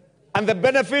 And the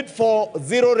benefit for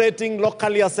zero rating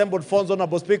locally assembled phones,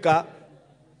 Honorable Speaker,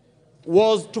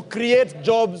 was to create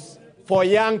jobs for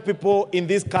young people in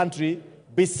this country,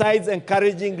 besides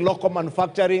encouraging local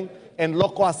manufacturing and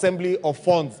local assembly of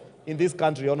phones in this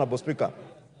country, Honorable Speaker.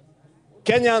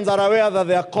 Kenyans are aware that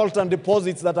there are coltan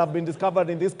deposits that have been discovered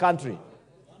in this country.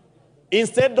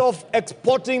 Instead of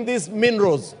exporting these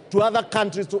minerals to other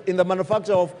countries in the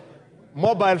manufacture of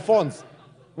mobile phones,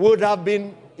 we would have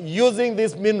been using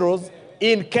these minerals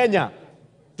in Kenya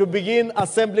to begin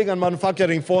assembling and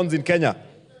manufacturing phones in Kenya.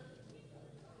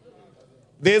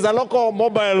 There is a local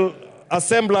mobile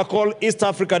assembler called East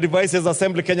Africa Devices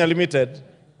Assembly Kenya Limited,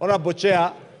 Honorable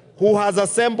Chair, who has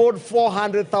assembled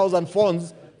 400,000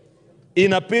 phones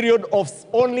in a period of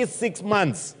only 6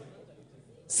 months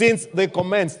since they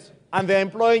commenced, and they're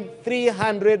employing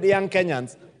 300 young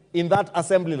Kenyans in that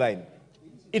assembly line.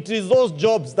 It is those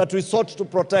jobs that we sought to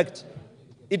protect.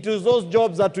 It is those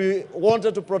jobs that we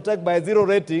wanted to protect by zero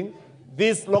rating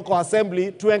this local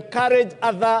assembly, to encourage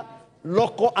other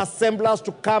local assemblers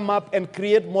to come up and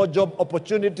create more job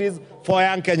opportunities for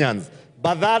young Kenyans.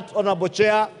 But that, Honorable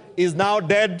Chair, is now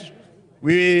dead.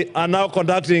 we are now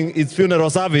conducting its funeral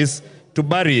service to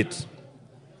bury it.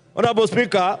 Honorable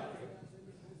Speaker,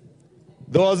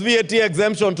 there was VAT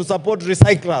exemption to support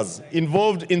recyclers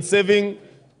involved in saving,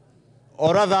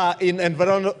 or rather in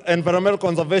environmental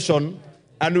conservation,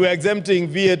 and we're exempting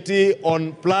VAT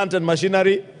on plant and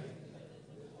machinery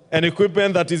and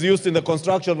equipment that is used in the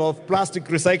construction of plastic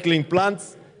recycling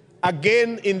plants.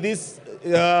 Again, in this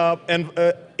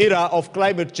era of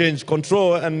climate change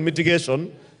control and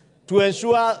mitigation, to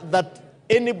ensure that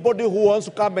anybody who wants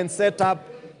to come and set up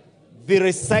a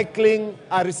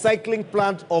recycling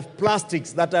plant of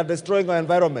plastics that are destroying our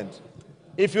environment.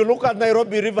 If you look at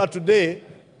Nairobi River today,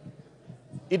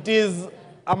 it is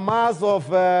a mass of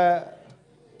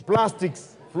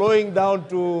plastics flowing down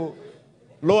to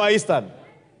Lower Eastern.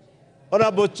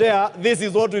 Honorable Chair, this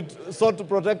is what we sought to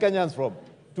protect Kenyans from,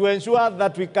 to ensure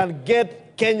that we can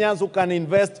get Kenyans who can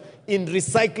invest in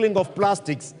recycling of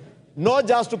plastics, not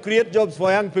just to create jobs for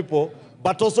young people,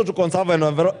 but also to conserve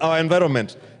our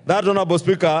environment. That, Honorable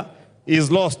Speaker,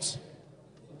 is lost.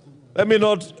 Let me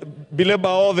not belabor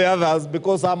all the others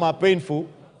because some are painful.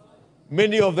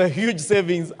 Many of the huge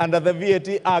savings under the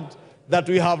VAT Act that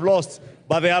we have lost,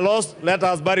 but they are lost, let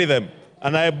us bury them.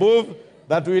 And I move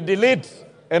that we delete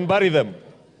and bury them.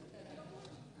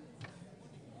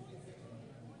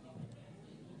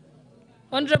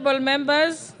 Honorable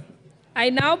members, I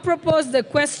now propose the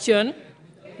question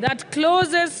that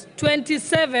clauses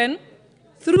 27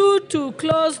 through to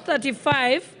clause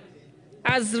 35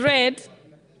 as read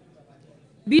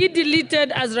be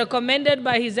deleted as recommended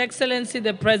by His Excellency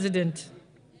the President.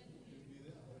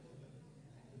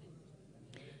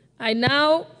 I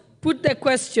now put the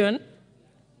question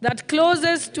that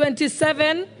clauses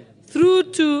 27 through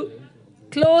to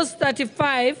clause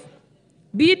 35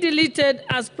 be deleted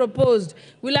as proposed.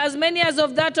 Will as many as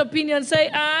of that opinion say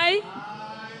aye?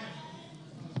 Aye.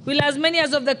 Will as many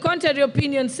as of the contrary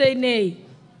opinion say nay?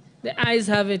 The ayes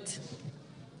have it.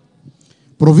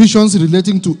 Provisions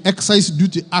relating to Excise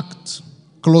Duty Act,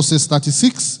 clauses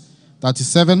 36,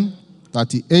 37,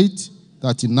 38,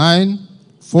 39,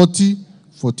 40,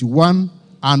 41,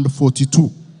 and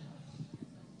 42.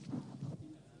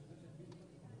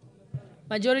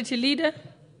 Majority Leader.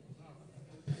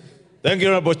 Thank you,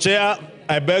 Honorable Chair.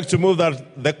 I beg to move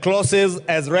that the clauses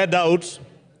as read out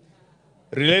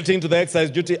relating to the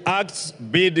Excise Duty Act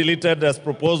be deleted as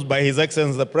proposed by His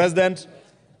Excellency the President.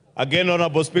 Again,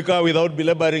 Honorable Speaker, without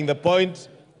belaboring the point,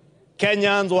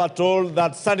 Kenyans were told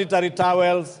that sanitary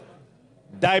towels,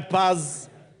 diapers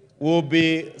will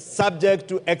be subject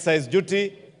to excise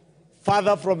duty.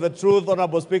 Further from the truth,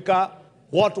 Honorable Speaker,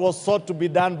 what was sought to be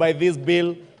done by this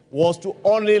bill was to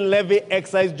only levy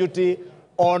excise duty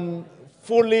on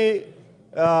fully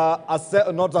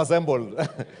not assembled,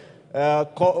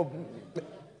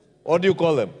 what do you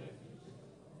call them?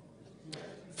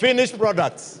 Finished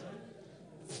products.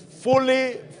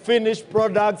 Fully finished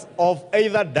products of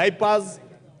either diapers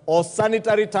or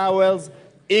sanitary towels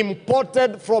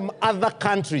imported from other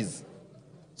countries,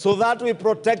 so that we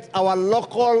protect our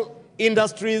local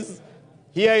industries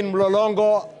here in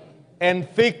Mlolongo and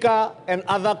Thika and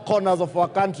other corners of our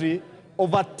country.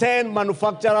 Over 10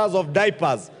 manufacturers of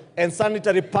diapers and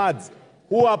sanitary pads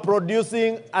who are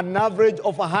producing an average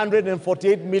of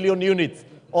 148 million units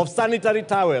of sanitary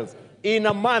towels in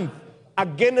a month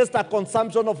against a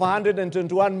consumption of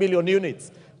 121 million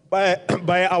units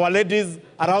by our ladies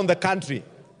around the country.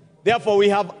 Therefore, we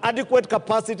have adequate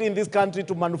capacity in this country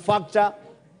to manufacture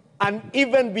and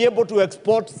even be able to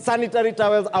export sanitary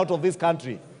towels out of this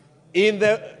country. In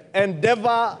the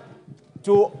endeavor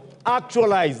to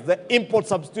actualize the import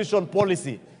substitution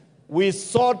policy, we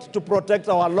sought to protect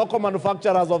our local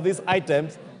manufacturers of these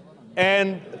items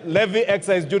and levy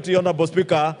excise duty, Honorable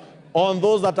Speaker, on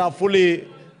those that are fully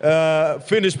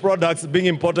finished products being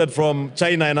imported from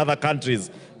China and other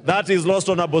countries. That is lost,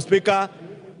 Honorable Speaker.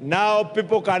 Now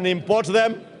people can import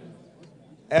them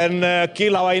and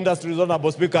kill our industries,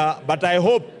 Honorable Speaker. But I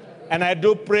hope and I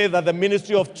do pray that the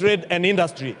Ministry of Trade and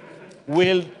Industry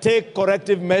will take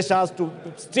corrective measures to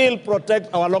still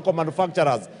protect our local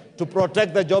manufacturers, to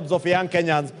protect the jobs of young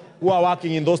Kenyans who are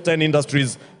working in those 10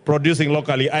 industries producing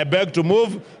locally. I beg to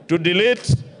move to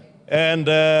delete and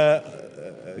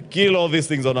kill all these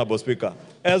things, Honorable Speaker.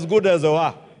 As good as they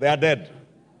were, they are dead.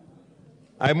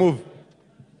 I move.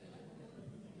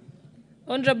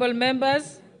 Honorable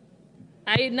members,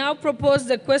 I now propose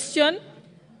the question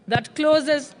that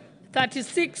clauses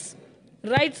 36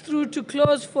 right through to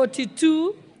clause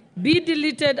 42 be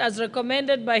deleted as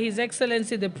recommended by His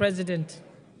Excellency the President.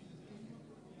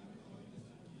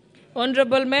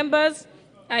 Honorable members,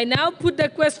 I now put the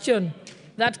question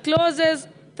that clauses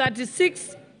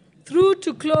 36 through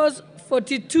to clause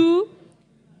 42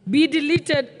 be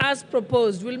deleted as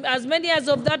proposed. Will as many as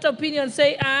of that opinion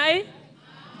say aye?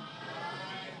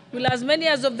 Will as many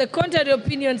as of the contrary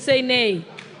opinion say nay?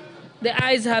 The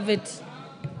ayes have it.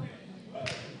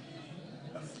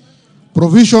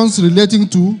 Provisions relating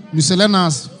to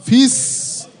miscellaneous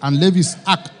fees and levies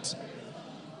act.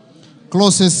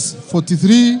 Clauses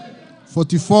 43,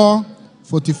 44,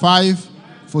 45,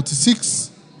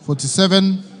 46,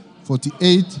 47,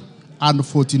 48, and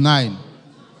 49.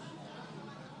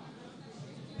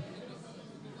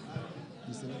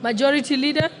 Majority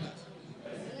Leader.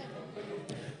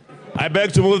 I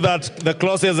beg to move that the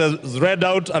clauses as read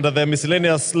out under the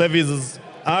Miscellaneous Levies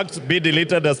Act be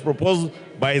deleted as proposed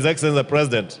by His Excellency the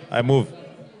President. I move.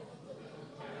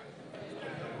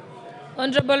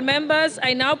 Honorable members,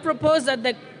 I now propose that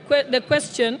the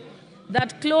question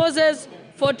that clauses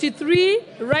 43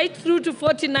 right through to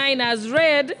 49 as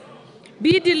read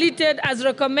be deleted as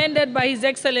recommended by His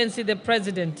Excellency the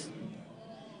President.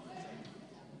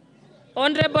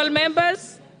 Honorable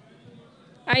members,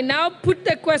 I now put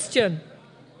the question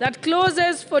that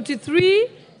clauses 43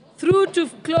 through to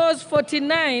clause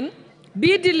 49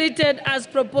 be deleted as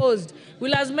proposed.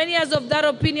 Will as many as of that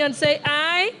opinion say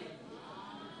aye?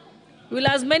 Will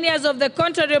as many as of the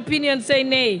contrary opinion say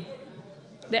nay?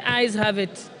 The ayes have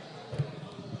it.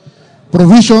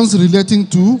 Provisions relating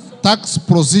to Tax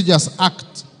Procedures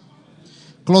Act.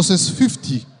 Clauses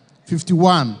 50,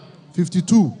 51,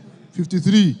 52,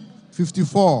 53,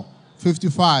 54,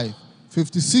 55,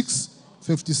 56,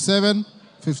 57,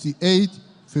 58,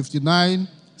 59,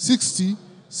 60,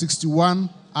 61,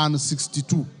 and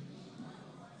 62.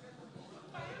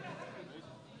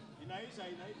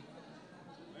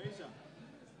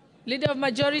 Leader of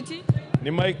Majority.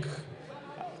 Nimike.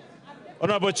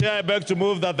 Honorable Chair, I beg to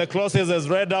move that the clauses as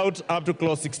read out up to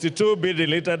clause 62 be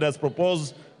deleted as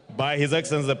proposed by His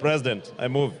Excellency the President. I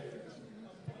move.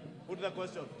 Put the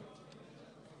question.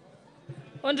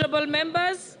 Honorable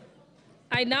members,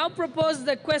 I now propose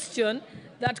the question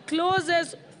that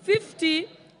clauses 50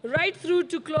 right through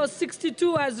to clause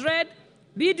 62 as read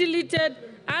be deleted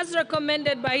as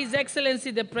recommended by His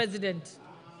Excellency the President.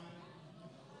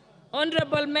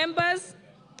 Honorable members,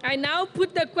 I now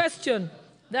put the question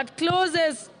that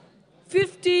clauses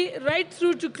 50 right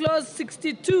through to clause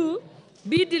 62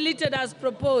 be deleted as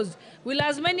proposed. Will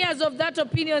as many as of that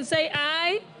opinion say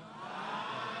aye?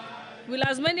 Will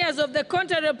as many as of the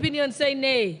contrary opinion say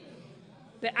nay?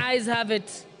 The ayes have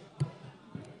it.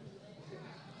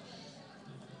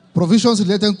 Provisions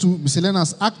relating to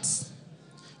miscellaneous acts.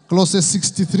 Clauses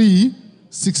 63,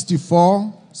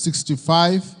 64,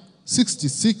 65,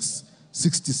 66,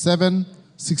 67,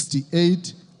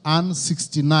 68, and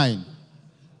 69.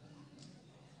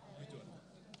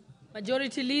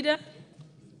 Majority Leader.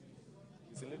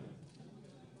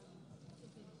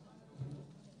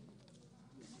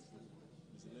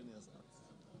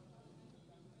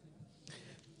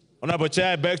 Honorable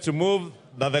Chair, I beg to move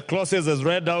that the clauses as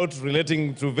read out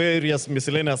relating to various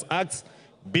miscellaneous acts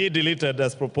be deleted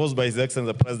as proposed by His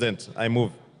Excellency the President. I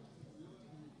move.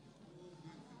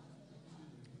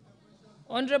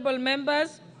 Honorable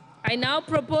members, I now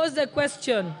propose the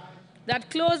question that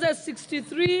clauses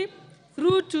 63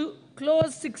 through to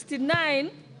clause 69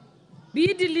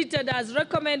 be deleted as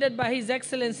recommended by His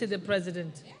Excellency the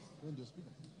President.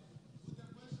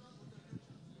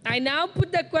 I now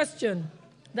put the question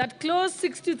that clause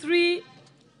 63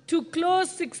 to clause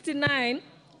 69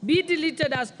 be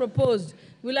deleted as proposed.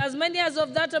 Will as many as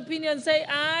of that opinion say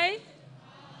aye?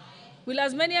 Will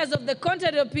as many as of the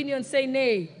contrary opinion say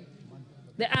nay?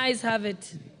 The ayes have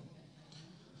it.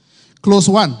 Clause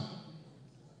 1.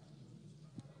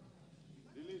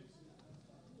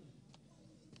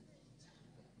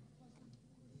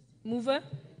 Mover.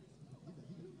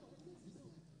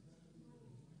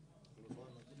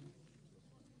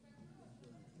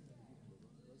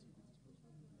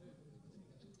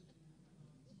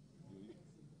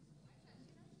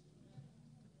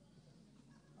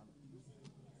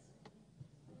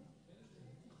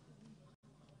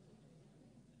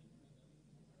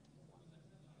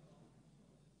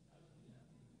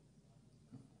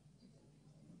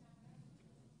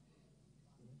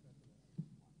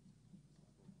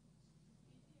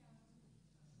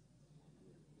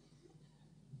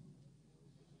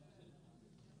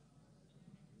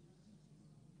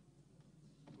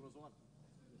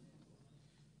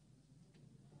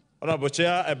 Honorable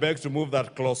Chair, I beg to move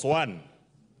that clause 1,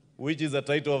 which is the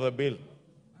title of the bill,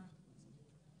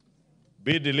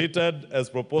 be deleted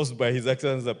as proposed by His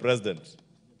Excellency the President.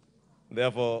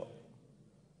 Therefore,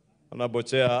 Honorable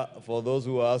Chair, for those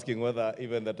who are asking whether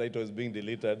even the title is being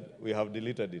deleted, we have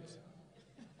deleted it.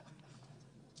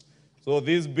 So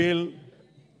this bill,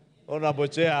 Honorable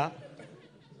Chair,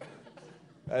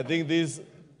 I think this,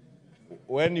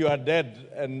 when you are dead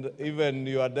and even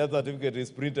your death certificate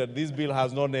is printed, this bill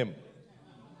has no name.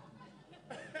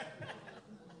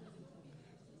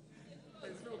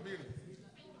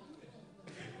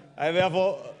 I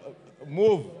therefore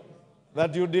move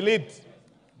that you delete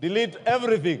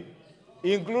everything,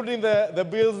 including the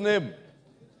bill's name,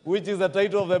 which is the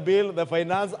title of the bill. The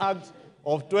Finance Act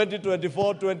of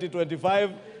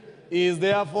 2024-2025 is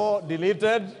therefore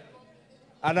deleted.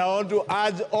 And I want to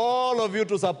urge all of you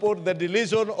to support the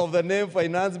deletion of the name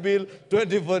Finance Bill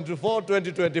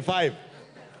 2024-2025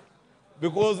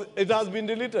 because it has been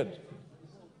deleted.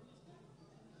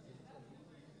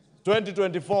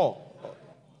 2024,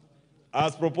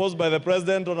 as proposed by the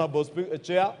President, Honorable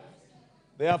Chair.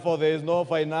 Therefore, there is no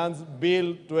Finance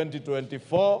Bill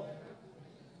 2024.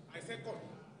 I second.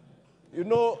 You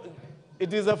know,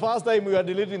 it is the first time we are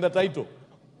deleting the title.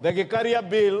 The Gikaria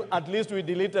bill, at least we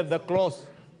deleted the clause.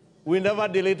 We never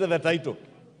deleted the title.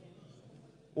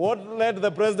 What led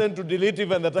the President to delete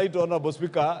even the title, Honorable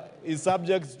Speaker, is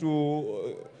subject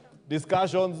to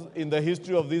discussions in the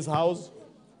history of this House,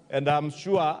 and I'm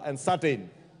sure and certain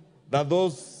that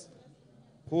those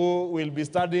who will be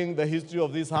studying the history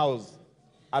of this House,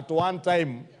 at one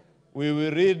time, we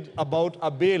will read about a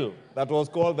bill that was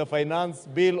called the Finance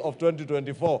Bill of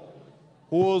 2024,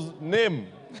 whose name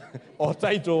or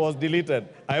title was deleted.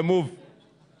 I move.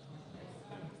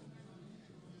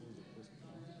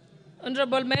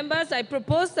 Honorable members, I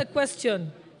propose the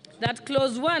question that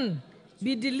clause 1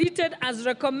 be deleted as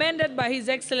recommended by His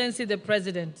Excellency the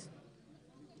President.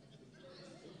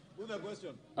 Put the question.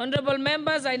 Honorable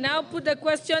members, I now put the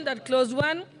question that clause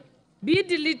 1 be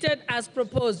deleted as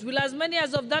proposed. Will as many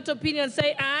as of that opinion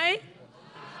say aye?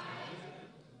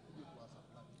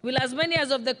 Will as many as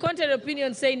of the contrary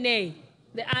opinion say nay?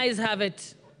 The ayes have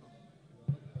it.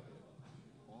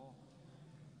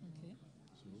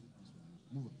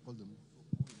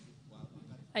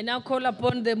 I now call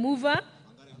upon the mover.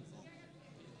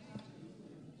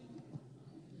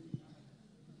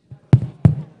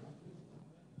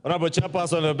 Honorable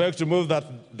Chairperson, I beg to move that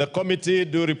the committee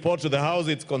do report to the House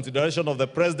its consideration of the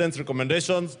President's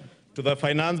recommendations to the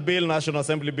Finance Bill, National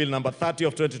Assembly Bill number 30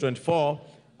 of 2024,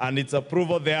 and its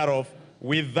approval thereof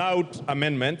without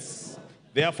amendments,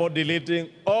 therefore deleting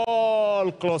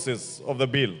all clauses of the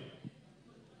bill.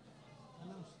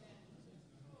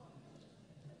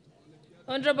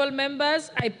 Honorable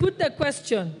members, I put the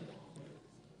question,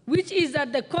 which is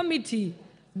that the committee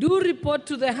do report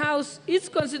to the House its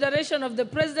consideration of the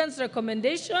President's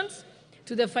recommendations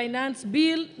to the Finance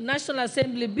Bill, National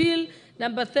Assembly Bill,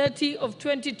 number 30 of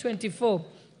 2024,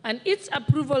 and its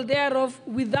approval thereof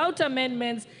without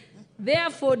amendments,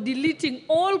 therefore deleting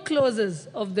all clauses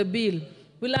of the bill.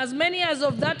 Will as many as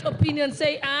of that opinion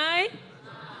say aye?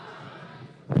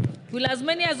 Will as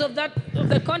many as of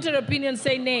the contrary opinion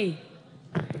say nay?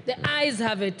 The ayes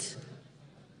have it.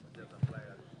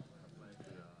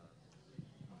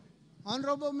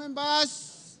 Honorable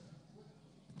members,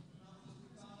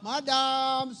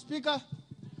 Madam Speaker.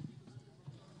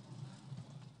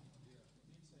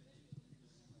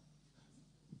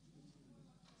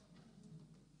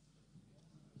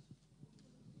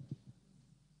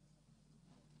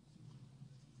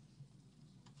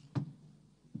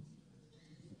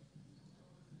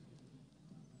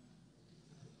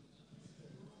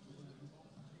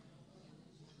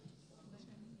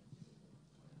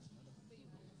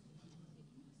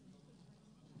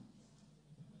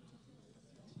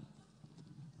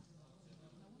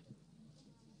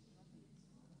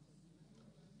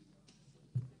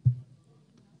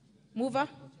 Mover?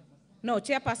 No,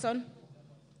 Chairperson.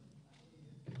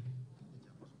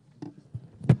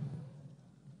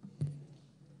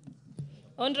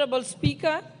 Honorable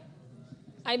Speaker,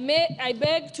 I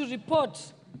beg to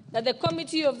report that the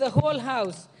Committee of the Whole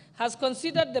House has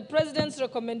considered the President's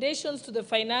recommendations to the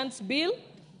Finance Bill,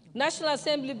 National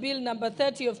Assembly Bill number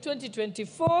 30 of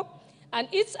 2024, and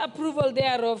its approval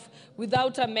thereof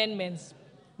without amendments,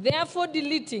 therefore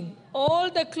deleting all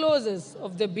the clauses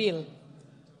of the bill.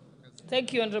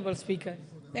 Thank you, Honorable Speaker.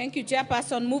 Thank you,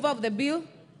 Chairperson. Mover of the bill.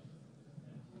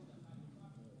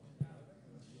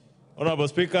 Honorable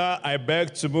Speaker, I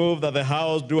beg to move that the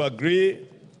House do agree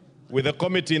with the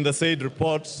committee in the said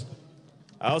report.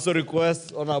 I also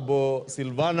request Honorable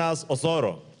Silvanus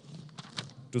Osoro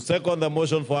to second the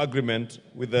motion for agreement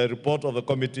with the report of the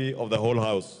Committee of the Whole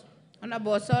House.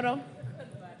 Honorable Osoro.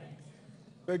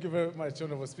 Thank you very much,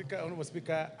 Honorable Speaker. Honorable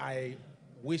Speaker, I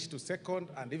wish to second,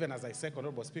 and even as I second,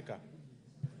 Honorable Speaker,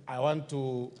 I want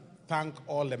to thank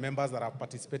all the members that have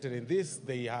participated in this.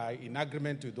 They are in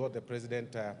agreement with what the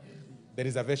President, the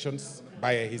reservations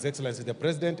by His Excellency the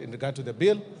President in regard to the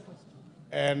bill,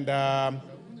 and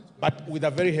but with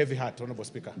a very heavy heart, Honorable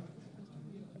Speaker.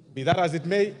 Be that as it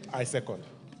may, I second.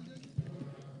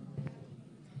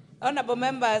 Honorable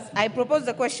members, I propose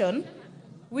the question,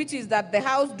 which is that the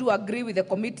House do agree with the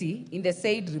committee in the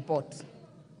said report.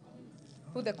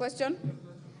 Put the question.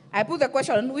 I put the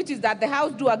question, which is that the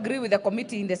House do agree with the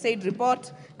committee in the said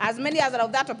report. As many as are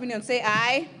of that opinion say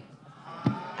aye.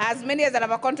 As many as are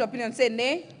of a contrary opinion say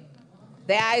nay.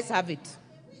 The ayes have it.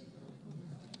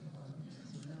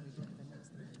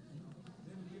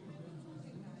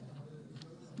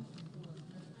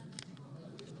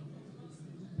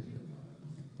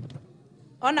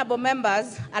 Honorable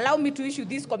members, allow me to issue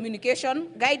this communication,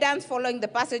 guidance following the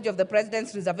passage of the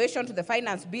President's reservation to the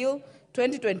Finance Bill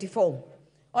 2024.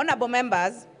 Honorable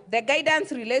members, the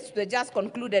guidance relates to the just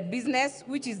concluded business,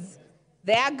 which is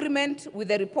the agreement with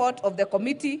the report of the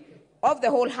Committee of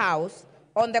the Whole House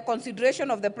on the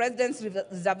consideration of the President's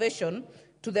reservation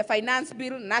to the Finance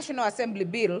Bill, National Assembly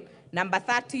Bill, number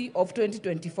 30 of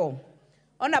 2024.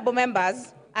 Honorable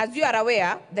members, as you are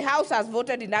aware, the House has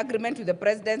voted in agreement with the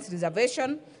President's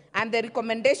reservation and the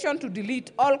recommendation to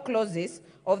delete all clauses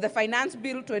of the Finance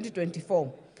Bill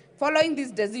 2024. Following this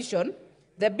decision,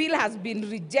 the bill has been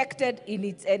rejected in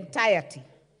its entirety.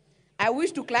 I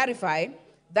wish to clarify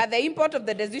that the import of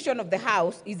the decision of the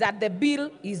House is that the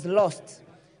bill is lost.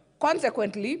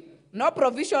 Consequently, no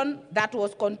provision that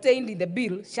was contained in the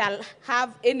bill shall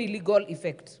have any legal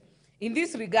effect. In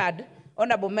this regard,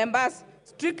 honorable members,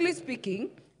 strictly speaking,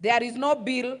 there is no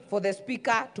bill for the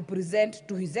Speaker to present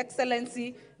to His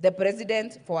Excellency the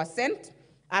President for assent,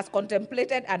 as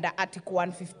contemplated under Article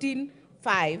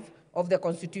 115(5) of the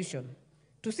Constitution.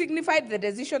 To signify the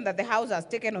decision that the House has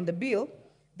taken on the bill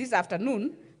this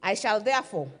afternoon, I shall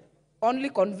therefore only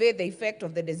convey the effect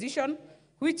of the decision,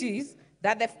 which is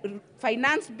that the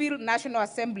Finance Bill, National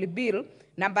Assembly Bill,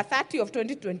 number 30 of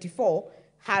 2024,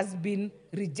 has been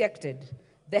rejected.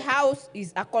 The House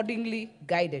is accordingly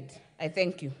guided. I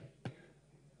thank you.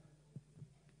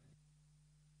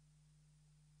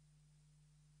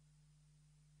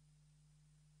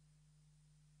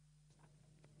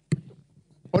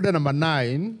 Order number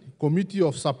 9, Committee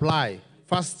of Supply,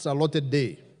 first allotted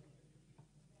day.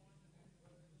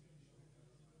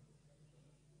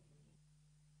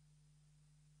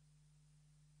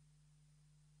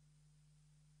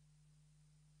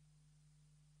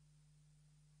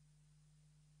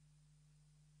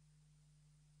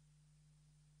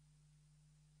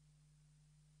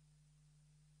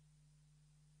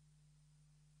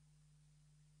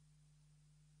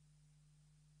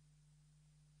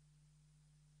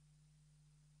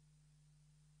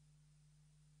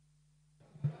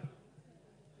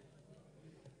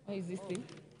 What is this thing?